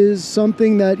that is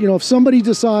something that, you know, if somebody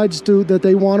decides that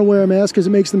they want to wear a mask because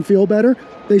it makes them feel better,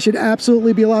 they should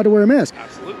absolutely be allowed to wear a mask.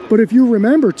 Absolutely. But if you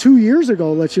remember 2 years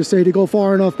ago, let's just say, to go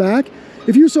far enough back,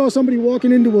 if you saw somebody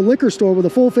walking into a liquor store with a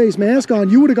full face mask on,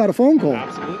 you would have got a phone call.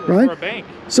 Absolutely. Right? Or a bank.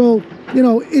 So, you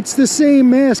know, it's the same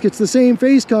mask, it's the same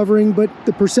face covering, but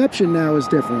the perception now is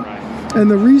different.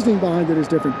 And the reasoning behind it is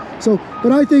different. So,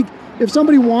 but I think if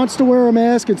somebody wants to wear a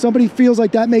mask and somebody feels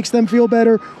like that makes them feel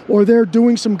better or they're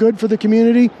doing some good for the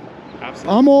community,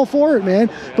 I'm all for it, man.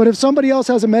 But if somebody else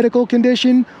has a medical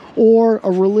condition or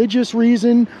a religious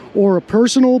reason or a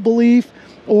personal belief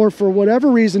or for whatever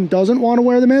reason doesn't want to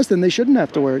wear the mask, then they shouldn't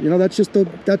have to wear it. You know,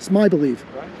 that's my belief.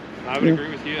 I would agree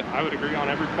with you. I would agree on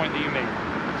every point that you made.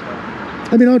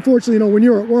 So. I mean, unfortunately, you know, when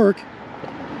you're at work,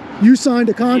 you signed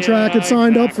a contract and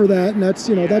signed up for that, and that's,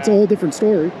 you know, that's a whole different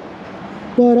story.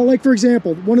 But like, for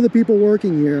example, one of the people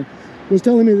working here was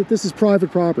telling me that this is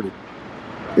private property.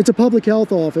 It's a public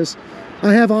health office.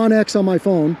 I have OnX on my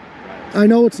phone. I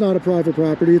know it's not a private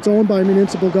property. It's owned by a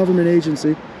municipal government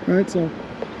agency, right? So,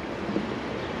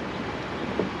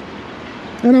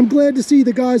 and I'm glad to see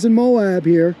the guys in Moab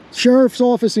here, sheriff's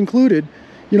office included,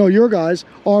 you know, your guys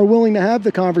are willing to have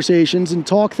the conversations and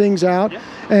talk things out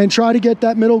and try to get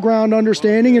that middle ground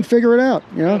understanding and figure it out.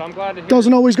 You know, I'm glad to hear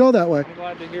doesn't always go that way. I'm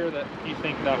glad to hear that you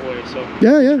think that way. So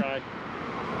yeah. We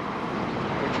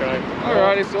tried.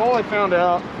 Alrighty, so all I found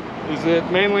out is that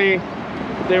mainly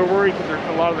they were worried because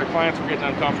a lot of their clients were getting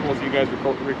uncomfortable with you guys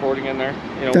recording in there.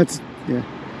 You know,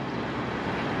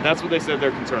 that's what they said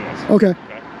their concern was. Okay.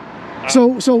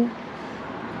 So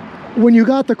when you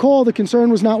got the call, the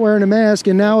concern was not wearing a mask,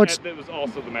 and now It was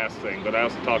also the mask thing, but I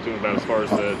also talked to him about as far as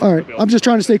the... All right, I'm just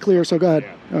trying to stay clear, so go ahead.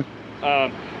 Yeah.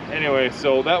 Anyway,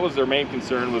 so that was their main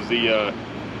concern, was the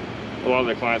a lot of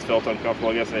their clients felt uncomfortable.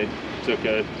 I guess they took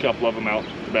a couple of them out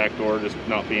the back door, just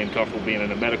not being comfortable being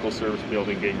in a medical service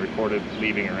building, being recorded,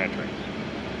 leaving or entering,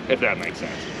 if that makes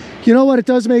sense. You know what? It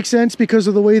does make sense because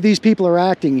of the way these people are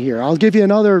acting here. I'll give you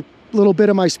another little bit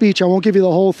of my speech. I won't give you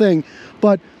the whole thing,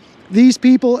 but these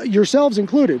people, yourselves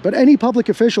included, but any public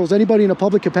officials, anybody in a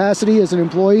public capacity as an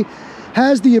employee,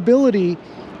 has the ability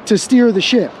to steer the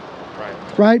ship.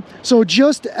 Right? So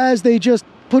just as they just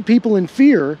put people in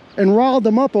fear and riled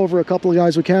them up over a couple of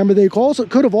guys with camera, they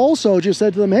could have also just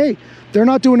said to them, hey, they're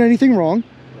not doing anything wrong.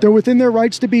 They're within their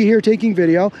rights to be here taking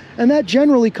video. And that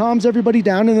generally calms everybody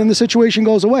down, and then the situation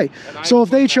goes away. So if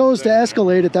they chose to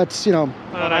escalate it, that's, you know.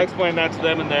 And I explained that to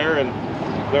them in there, and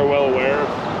they're well aware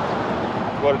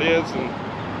of what it is.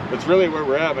 And it's really where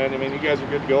we're at, man. I mean, you guys are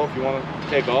good to go if you want to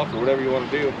take off or whatever you want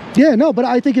to do. Yeah, no, but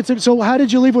I think it's, so how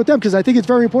did you leave with them? Because I think it's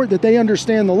very important that they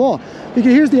understand the law.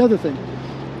 Because here's the other thing.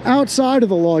 Outside of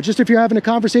the law, just if you're having a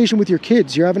conversation with your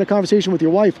kids, you're having a conversation with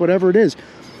your wife, whatever it is,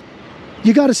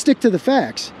 you got to stick to the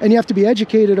facts, and you have to be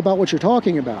educated about what you're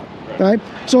talking about, right?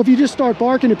 So if you just start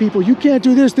barking at people, you can't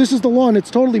do this, this is the law, and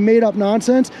it's totally made up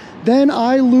nonsense, then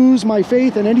I lose my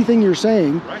faith in anything you're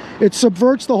saying. It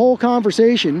subverts the whole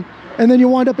conversation, and then you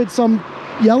wind up at some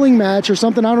yelling match or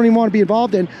something I don't even want to be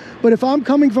involved in. But if I'm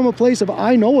coming from a place of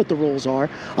I know what the rules are,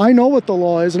 I know what the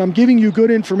law is, and I'm giving you good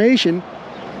information,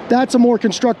 that's a more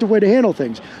constructive way to handle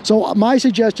things. So my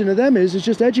suggestion to them is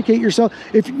just educate yourself.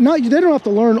 If not, they don't have to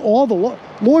learn all the law.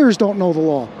 Lawyers don't know the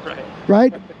law,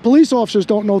 right? Police officers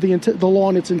don't know the law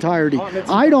in its entirety.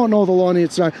 I don't know the law in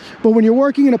its entirety. But when you're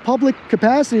working in a public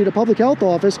capacity at a public health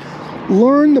office,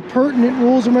 learn the pertinent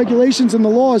rules and regulations and the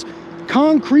laws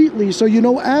concretely so you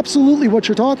know absolutely what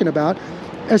you're talking about,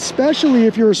 especially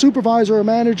if you're a supervisor, a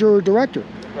manager, or a director,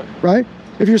 right?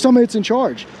 If you're somebody that's in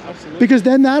charge. Absolutely. Because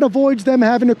then that avoids them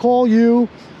having to call you.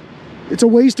 It's a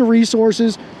waste of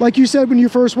resources. Like you said when you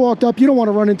first walked up, you don't want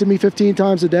to run into me 15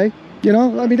 times a day. You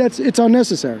know, I mean, it's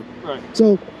unnecessary. Right.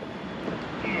 So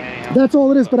that's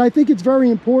all it is. But I think it's very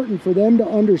important for them to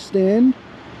understand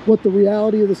what the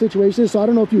reality of the situation is. So I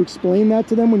don't know if you explained that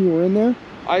to them when you were in there.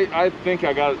 I think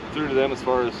I got it through to them as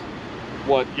far as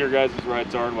what your guys'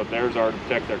 rights are and what theirs are to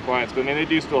protect their clients. But I mean, they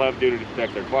do still have a duty to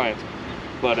protect their clients.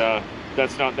 But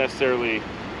that's not necessarily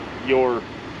your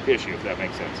issue, if that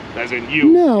makes sense. As in you.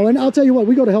 No, and I'll tell you what,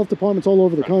 we go to health departments all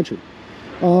over the country.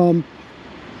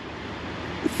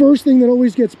 First thing that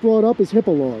always gets brought up is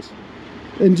HIPAA laws.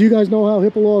 And do you guys know how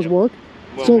HIPAA laws work?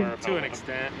 Well, so, to an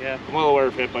extent, yeah. I'm well aware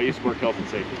of HIPAA. I used to work health and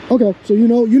safety. Okay, so you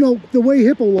know the way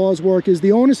HIPAA laws work is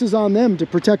the onus is on them to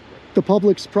protect the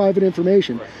public's private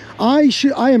information. Right.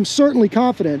 I am certainly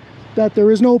confident that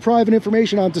there is no private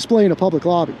information on display in a public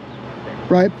lobby.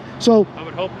 Right? So I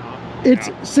would hope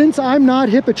not. Since I'm not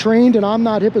HIPAA trained and I'm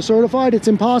not HIPAA certified, it's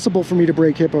impossible for me to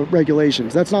break HIPAA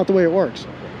regulations. That's not the way it works,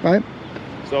 right?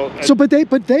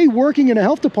 But they working in a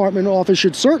health department office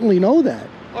should certainly know that.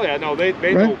 Oh yeah, no, they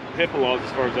know HIPAA laws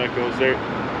as far as that goes.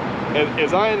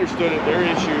 As I understood it, their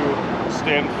issue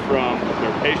stemmed from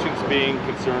their patients being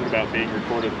concerned about being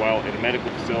recorded while in a medical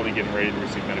facility getting ready to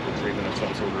receive medical treatment of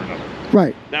some sort or another.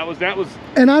 Right. That was.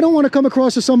 And I don't want to come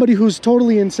across as somebody who's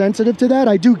totally insensitive to that.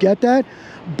 I do get that,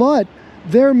 but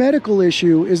their medical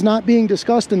issue is not being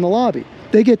discussed in the lobby.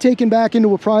 They get taken back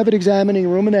into a private examining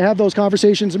room and they have those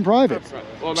conversations in private. That's right.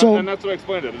 Well, and that's what I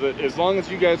explained to them. As long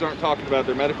as you guys aren't talking about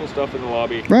their medical stuff in the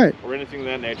lobby, right, or anything of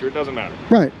that nature, it doesn't matter.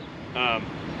 Right.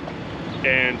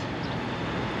 And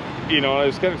you know, I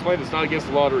was kind of explained, it's not against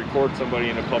the law to record somebody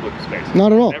in a public space.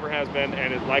 Not at all. It never has been,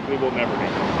 and it likely will never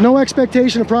be. No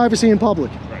expectation of privacy in public.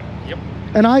 Right. Yep.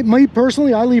 And me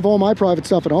personally, I leave all my private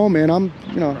stuff at home, man.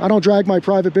 I don't drag my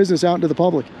private business out into the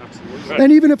public. Absolutely. Right.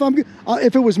 And even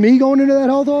if it was me going into that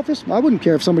health office, I wouldn't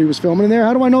care if somebody was filming in there.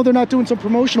 How do I know they're not doing some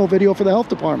promotional video for the health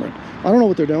department? I don't know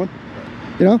what they're doing.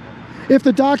 You know, if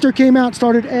the doctor came out and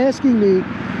started asking me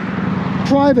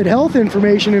private health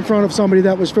information in front of somebody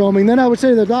that was filming, then I would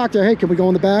say to the doctor, hey, can we go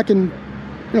in the back? And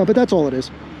but that's all it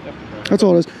is. That's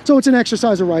all it is. So it's an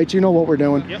exercise of rights. You know what we're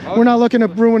doing. Yep. We're not looking to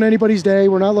ruin anybody's day.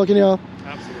 We're not looking, little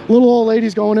old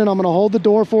lady's going in, I'm going to hold the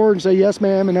door for her and say, yes,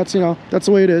 ma'am. And that's, that's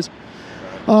the way it is.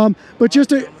 But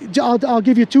I'll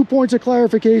give you 2 points of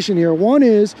clarification here. One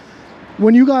is,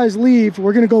 when you guys leave,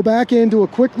 we're going to go back in, do a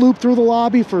quick loop through the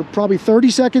lobby for probably 30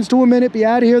 seconds to a minute, be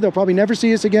out of here. They'll probably never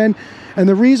see us again. And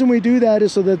the reason we do that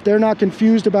is so that they're not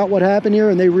confused about what happened here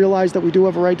and they realize that we do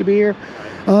have a right to be here.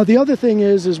 The other thing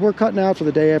is we're cutting out for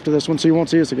the day after this one, so you won't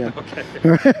see us again. Okay.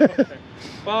 Okay.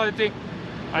 Well,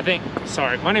 I think,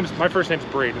 sorry, my first name's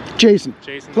Braden. Jason.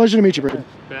 Jason. Pleasure to meet you, Braden.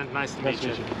 Ben, nice to meet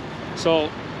you. So,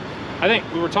 I think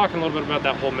we were talking a little bit about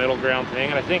that whole middle ground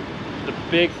thing, and I think the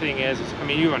big thing is I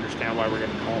mean, you understand why we're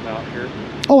getting called out here.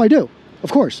 Oh, I do,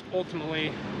 of course.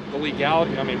 Ultimately, the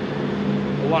legality, I mean,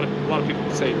 a lot of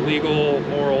people say legal,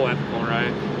 moral, ethical,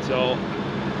 right? So,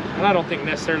 and I don't think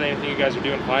necessarily anything you guys are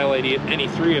doing violating any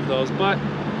three of those, but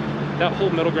that whole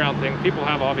middle ground thing, people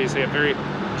have obviously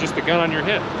just a gun on your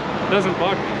hip. It doesn't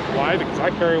bug me. Why? Because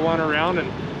I carry one around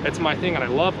and it's my thing and I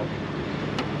love them.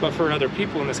 But for other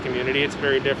people in this community, it's a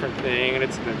very different thing,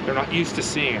 and they're not used to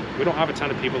seeing it. We don't have a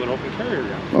ton of people that open carry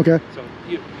around. Okay. So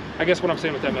I guess what I'm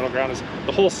saying with that middle ground is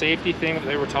the whole safety thing that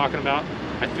they were talking about.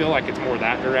 I feel like it's more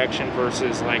that direction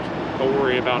versus like a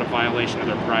worry about a violation of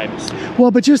their privacy. Well,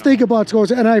 but just think about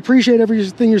scores, and I appreciate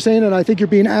everything you're saying, and I think you're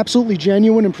being absolutely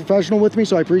genuine and professional with me,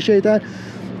 so I appreciate that.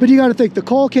 But you got to think, the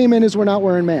call came in as we're not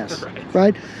wearing masks,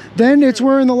 right? Then it's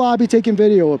we're in the lobby taking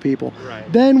video of people.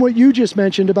 Right. Then what you just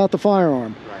mentioned about the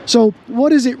firearm. So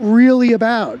what is it really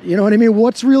about? You know what I mean?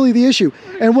 What's really the issue?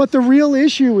 And what the real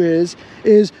issue is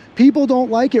people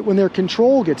don't like it when their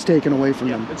control gets taken away from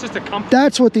them. It's just a comfort.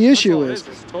 That's what the issue is.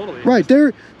 It's totally right.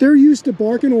 They're used to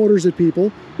barking orders at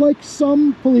people like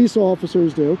some police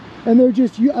officers do, and they're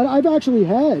just. I've actually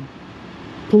had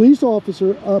police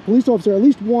officer, at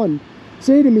least one,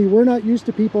 say to me, "We're not used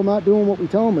to people not doing what we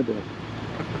tell them to do."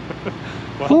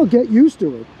 Well, get used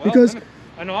to it because.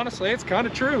 And honestly, it's kind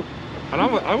of true. And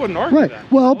I wouldn't argue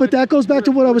that. Well, but that goes back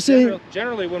to what I was saying.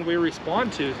 Generally, when we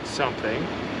respond to something,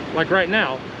 like right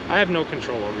now, I have no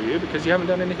control over you because you haven't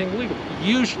done anything illegal.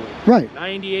 Usually,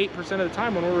 98% of the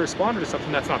time when we're responding to something,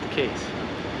 that's not the case.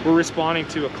 We're responding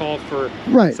to a call for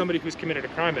somebody who's committed a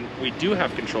crime, and we do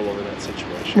have control over that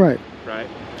situation. Right.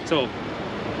 So,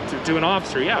 to an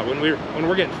officer, yeah, when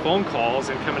we're getting phone calls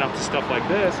and coming up to stuff like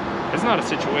this, it's not a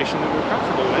situation that we're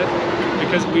comfortable with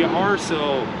because we are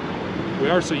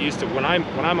so used to when I'm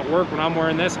at work, when I'm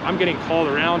wearing this, I'm getting called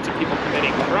around to people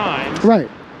committing crimes. Right.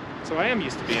 So I am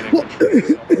used to being in control.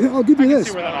 So I'll give you this.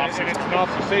 See where that officer, it's an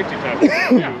officer safety type of thing,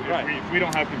 too. If we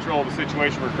don't have control of the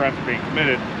situation where crimes are being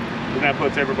committed, then that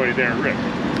puts everybody there at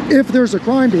risk. If there's a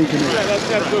crime being committed. Yeah,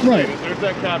 that's okay. There's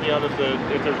that caveat of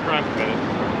if there's a crime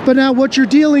committed. But now what you're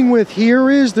dealing with here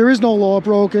is there is no law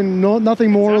broken,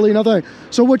 nothing morally, nothing.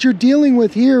 So what you're dealing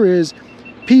with here is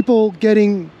people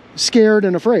getting scared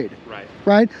and afraid.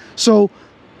 Right? So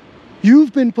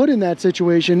you've been put in that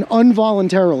situation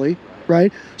involuntarily,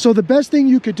 right? So the best thing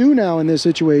you could do now in this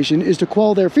situation is to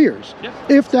quell their fears,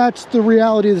 if that's the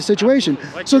reality of the situation.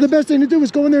 So the best thing to do is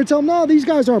go in there and tell them, no, these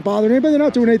guys aren't bothering anybody. They're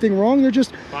not doing anything wrong. They're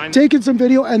just taking some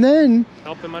video, and then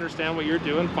help them understand what you're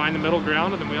doing, find the middle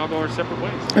ground, and then we all go our separate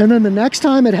ways. And then the next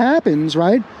time it happens,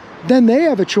 right? Then they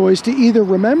have a choice to either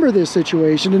remember this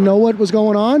situation and know what was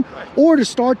going on, or to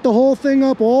start the whole thing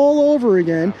up all over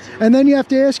again. And then you have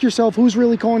to ask yourself who's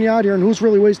really calling you out here and who's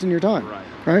really wasting your time.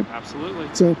 Right? Absolutely.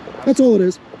 So that's all it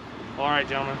is. All right,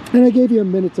 gentlemen. And I gave you a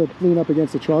minute to lean up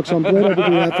against the truck, so I'm glad I could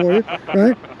do that for you.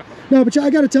 Right? No, but I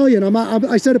got to tell you, and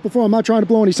I said it before, I'm not trying to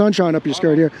blow any sunshine up your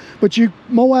skirt here, but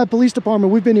Moab Police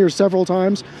Department, we've been here several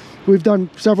times. We've done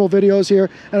several videos here,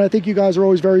 and I think you guys are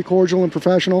always very cordial and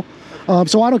professional.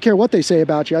 So I don't care what they say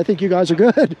about you. I think you guys are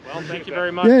good. Well, thank you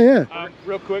very much. Yeah.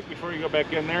 Real quick, before you go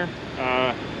back in there,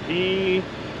 the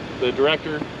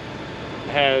director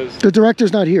has... The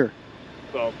director's not here.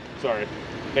 Oh, sorry.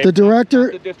 The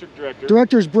director... Not the district director.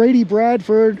 Director's Brady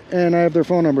Bradford, and I have their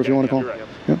phone number if you want to call.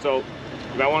 Right. So,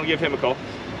 you might want to give him a call.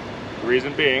 The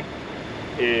reason being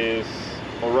is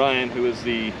Orion, who is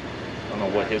the... I don't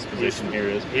know what his position here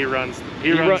is. He runs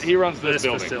this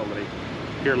building. Facility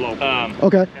here locally.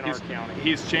 Okay. In our county.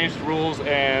 He's changed the rules,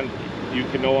 and you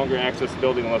can no longer access the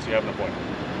building unless you have an appointment.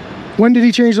 When did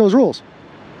he change those rules?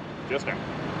 Just now.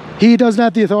 He doesn't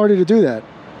have the authority to do that.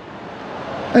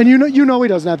 And you know he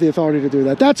doesn't have the authority to do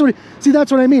that. That's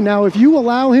what I mean. Now, if you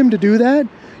allow him to do that,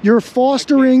 you're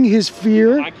fostering his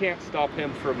fear. I can't stop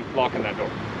him from locking that door.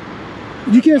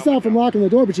 You can't stop from locking the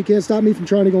door, but you can't stop me from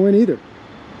trying to go in either.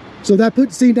 So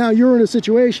now you're in a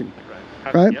situation,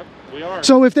 right? Yep, we are.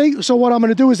 So what I'm going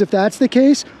to do is, if that's the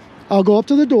case, I'll go up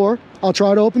to the door. I'll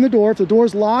try to open the door. If the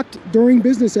door's locked during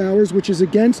business hours, which is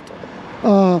against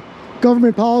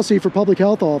government policy for public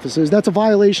health offices, that's a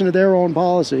violation of their own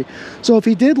policy. So if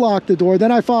he did lock the door,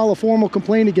 then I file a formal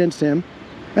complaint against him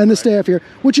and the staff here,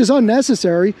 which is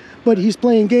unnecessary, but he's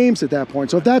playing games at that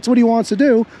point. So if that's what he wants to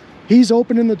do, he's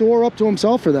opening the door up to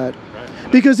himself for that.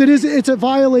 Because it's a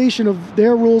violation of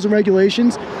their rules and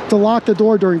regulations to lock the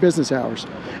door during business hours.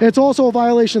 It's also a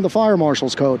violation of the fire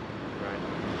marshal's code.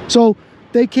 So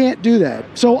they can't do that.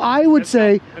 So I would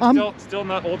say still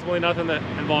not ultimately nothing that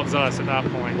involves us at that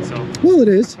point. So well, it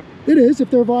is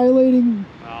if they're violating.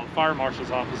 Fire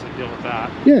marshal's office would deal with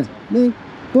that. Yeah.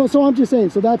 Well, so I'm just saying,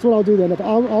 so that's what I'll do then. If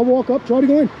I'll walk up, try to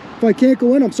go in. If I can't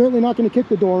go in, I'm certainly not going to kick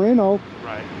the door in. I'll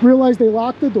realize they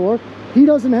locked the door. He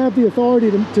doesn't have the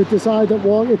authority to decide that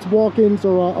it's walk-ins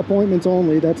or appointments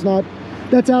only. That's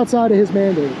outside of his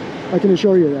mandate. I can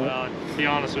assure you that. Well, to be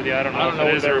honest with you, I don't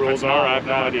know what their rules are. I have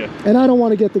no idea. And I don't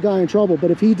want to get the guy in trouble, but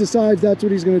if he decides that's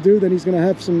what he's going to do, then he's going to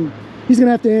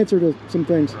have to answer to some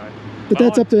things. Right. But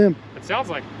that's up to him. It sounds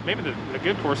like maybe the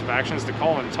good course of action is to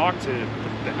call and talk to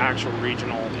the actual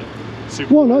regional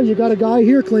supervisor. Well, no, you got a guy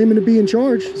here claiming to be in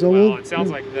charge. So well, it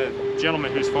sounds like the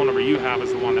gentleman whose phone number you have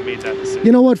is the one that made that decision.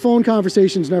 You know what? Phone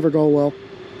conversations never go well.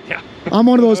 Yeah. I'm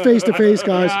one of those face-to-face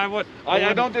guys. Yeah,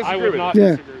 I don't disagree with not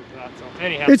that. disagree with that. So,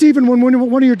 anyhow. It's even when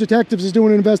one of your detectives is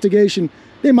doing an investigation,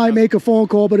 they might make a phone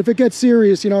call, but if it gets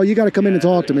serious, you know, you got to come in and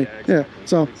talk to me. Exactly.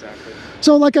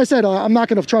 So like I said, I'm not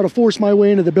going to try to force my way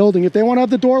into the building. If they want to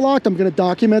have the door locked, I'm going to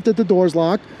document that the door's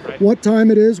locked, what time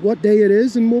it is, what day it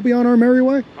is, and we'll be on our merry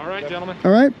way. All right, gentlemen.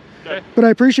 All right? Okay. But I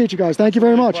appreciate you guys. Thank you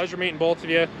very much. Pleasure meeting both of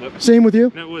you. Same with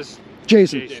you. And it was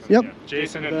Jason. Yep. Yeah.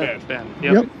 Jason and Ben.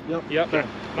 Yep.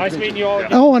 Nice meeting you all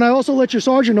again. Oh, and I also let your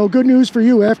sergeant know, good news for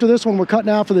you. After this one, we're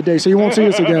cutting out for the day, so you won't see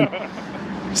us again.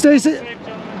 Stay safe.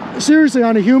 Seriously,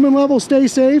 on a human level, stay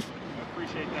safe.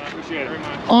 Appreciate that. Appreciate it very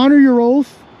much. Honor your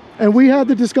oath. And we had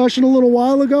the discussion a little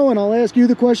while ago, and I'll ask you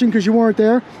the question because you weren't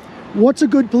there. What's a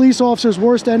good police officer's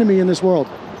worst enemy in this world?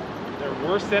 Their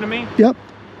worst enemy? Yep.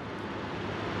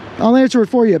 I'll answer it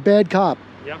for you. Bad cop.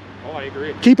 Yep. Oh, I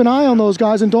agree. Keep an eye on those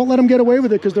guys and don't let them get away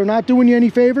with it because they're not doing you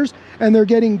any favors, and they're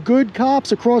getting good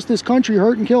cops across this country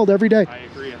hurt and killed every day. I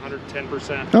agree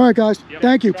 110%. All right, guys. Yep.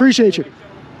 Thank you. Appreciate you.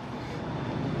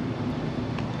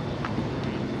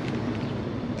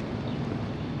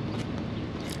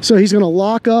 So he's going to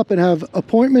lock up and have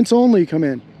appointments only come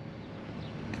in.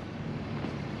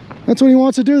 That's what he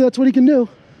wants to do. That's what he can do.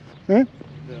 Right?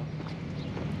 Yeah.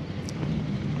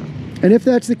 And if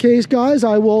that's the case, guys,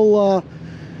 I will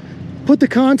put the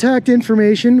contact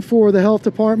information for the health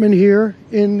department here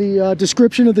in the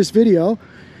description of this video.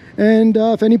 And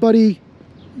if anybody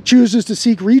chooses to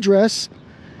seek redress,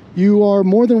 you are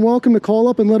more than welcome to call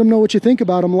up and let them know what you think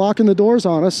about them locking the doors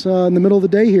on us in the middle of the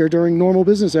day here during normal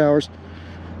business hours.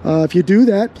 If you do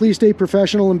that, please stay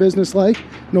professional and businesslike.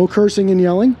 No cursing and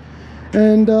yelling.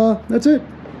 And that's it.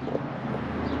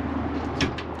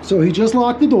 So he just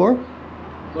locked the door.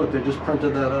 Look, they just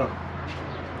printed that up.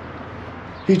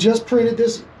 He just printed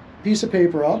this piece of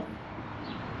paper up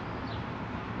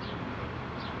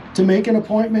to make an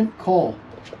appointment call.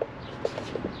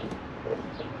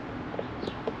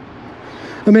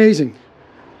 Amazing.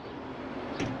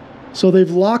 So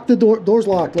they've locked the door. Door's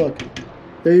locked, look.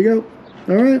 There you go.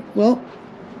 All right, well,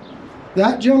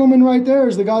 that gentleman right there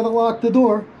is the guy that locked the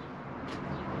door.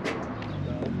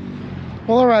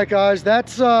 Well, all right, guys,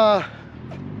 that's,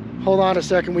 hold on a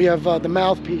second. We have the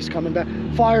mouthpiece coming back.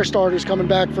 Fire starter's coming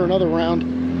back for another round.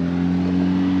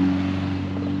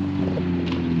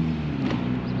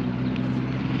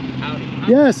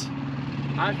 Howdy. Yes.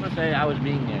 I was going to say I was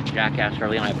being a jackass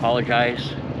early, and I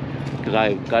apologize. Because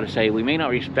I've got to say, we may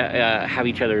not have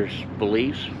each other's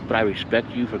beliefs, but I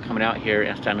respect you for coming out here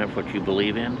and standing up for what you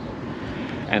believe in.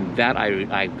 And that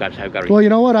I've got to say, I've got to. Well, you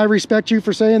know what? I respect you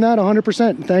for saying that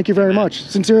 100%. Thank you very much,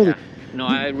 sincerely. Yeah. No,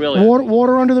 I really.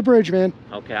 Water under the bridge, man.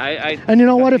 Okay, and you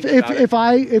know what?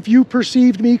 If you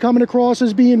perceived me coming across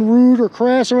as being rude or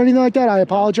crass or anything like that, I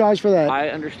apologize for that. I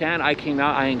understand. I came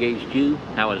out. I engaged you.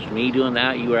 That was me doing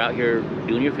that. You were out here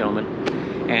doing your filming.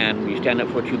 And you stand up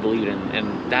for what you believe in,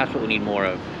 and that's what we need more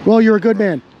of. Well, you're a good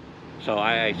man. So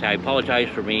I apologize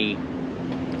for me.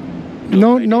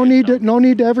 No need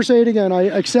to ever say it again. I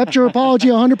accept your apology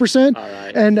 100%,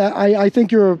 right. And I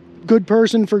think you're a good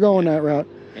person for going that route.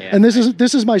 Yeah, and this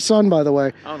is my son, by the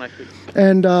way. Oh, nice.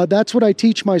 And that's what I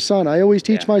teach my son. I always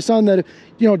teach my son that,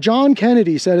 you know, John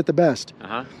Kennedy said it the best.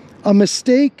 A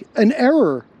mistake, an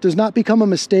error, does not become a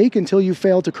mistake until you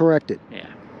fail to correct it. Yeah.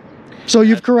 So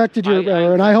you've corrected your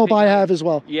error, and I hope I have as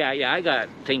well. Yeah, I got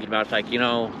thinking about it. It's like, you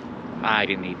know, I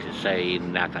didn't need to say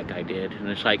and act like I did. And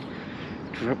it's like,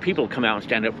 for people to come out and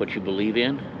stand up for what you believe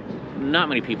in, not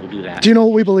many people do that. Do you know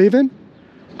what we believe in?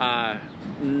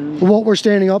 What we're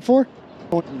standing up for?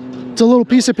 It's a little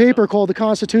piece of paper called the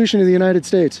Constitution of the United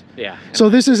States. Yeah. So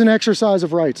this is an exercise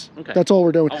of rights. Okay. That's all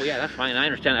we're doing. Oh, yeah, that's fine. I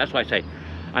understand. That's why I say,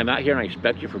 I'm out here and I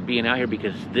respect you for being out here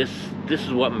because this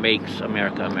is what makes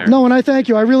America America. No, and I thank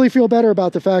you. I really feel better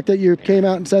about the fact that you came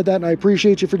out and said that, and I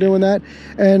appreciate you for doing that.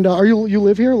 And you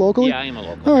live here locally? Yeah, I am a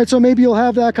local. All right, so maybe you'll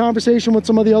have that conversation with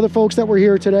some of the other folks that were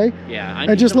here today. Yeah.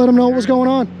 And just let them know what was going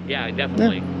on. Yeah,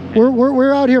 definitely. Yeah.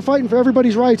 We're out here fighting for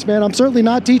everybody's rights, man. I'm certainly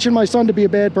not teaching my son to be a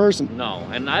bad person. No,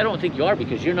 and I don't think you are,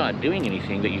 because you're not doing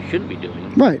anything that you shouldn't be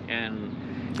doing. Right. And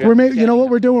you know what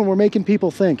we're doing? We're making people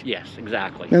think. Yes,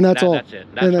 exactly. And that's all. That's it.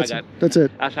 That's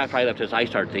it. That's how I left this. I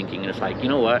started thinking, and it's like, you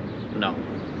know what? No,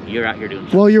 you're out here doing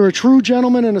something. Well, you're a true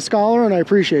gentleman and a scholar, and I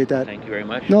appreciate that. Thank you very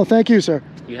much. No, thank you, sir.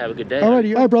 You have a good day. All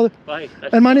righty. All right, brother. Bye.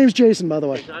 And my name's Jason, by the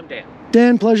way. I'm Dan.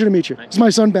 Dan, pleasure to meet you. It's my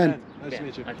son, Ben. Nice to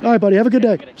meet you. All right, buddy. Have a good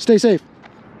day. Stay safe.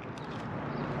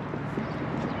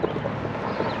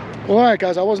 Well, all right,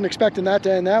 guys. I wasn't expecting that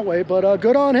to end that way, but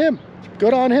good on him.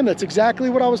 Good on him. That's exactly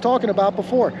what I was talking about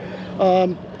before.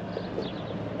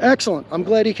 Excellent. I'm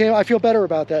glad he came. I feel better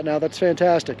about that now. That's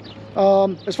fantastic.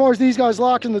 As far as these guys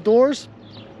locking the doors,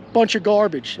 bunch of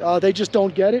garbage. They just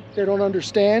don't get it. They don't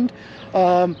understand.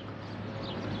 And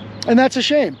that's a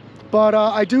shame. But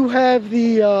I do have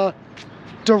the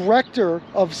director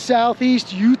of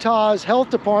Southeast Utah's Health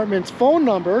Department's phone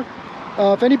number.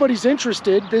 If anybody's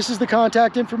interested, this is the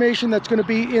contact information that's going to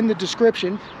be in the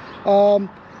description.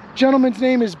 Gentleman's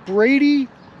name is Brady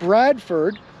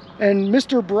Bradford, and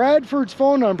Mr. Bradford's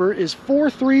phone number is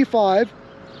 435-637-3671.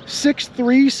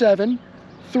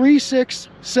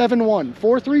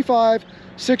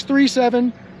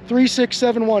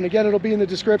 435-637-3671. Again, it'll be in the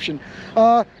description.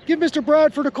 Give Mr.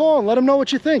 Bradford a call and let him know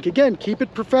what you think. Again, keep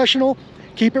it professional,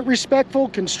 keep it respectful,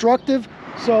 constructive.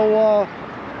 So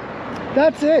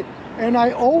that's it. And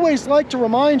I always like to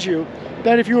remind you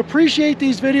that if you appreciate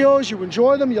these videos, you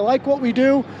enjoy them, you like what we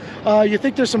do, you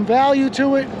think there's some value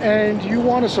to it, and you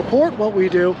want to support what we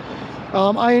do,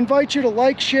 I invite you to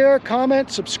like, share,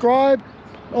 comment, subscribe.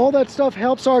 All that stuff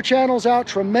helps our channels out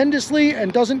tremendously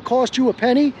and doesn't cost you a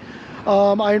penny.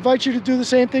 I invite you to do the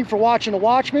same thing for watching a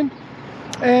Watchman.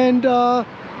 And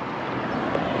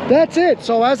that's it.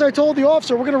 So as I told the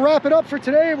officer, we're going to wrap it up for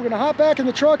today. We're going to hop back in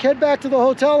the truck, head back to the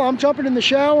hotel. I'm jumping in the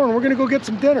shower, and we're going to go get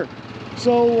some dinner.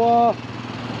 So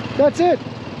that's it.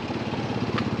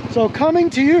 So coming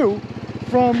to you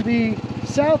from the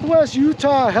Southwest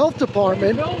Utah Health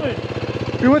Department.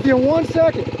 Be with you in 1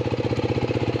 second.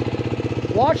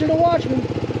 Watching the Watchman.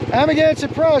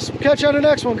 Amagansett Press. Catch you on the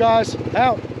next one, guys.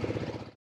 Out.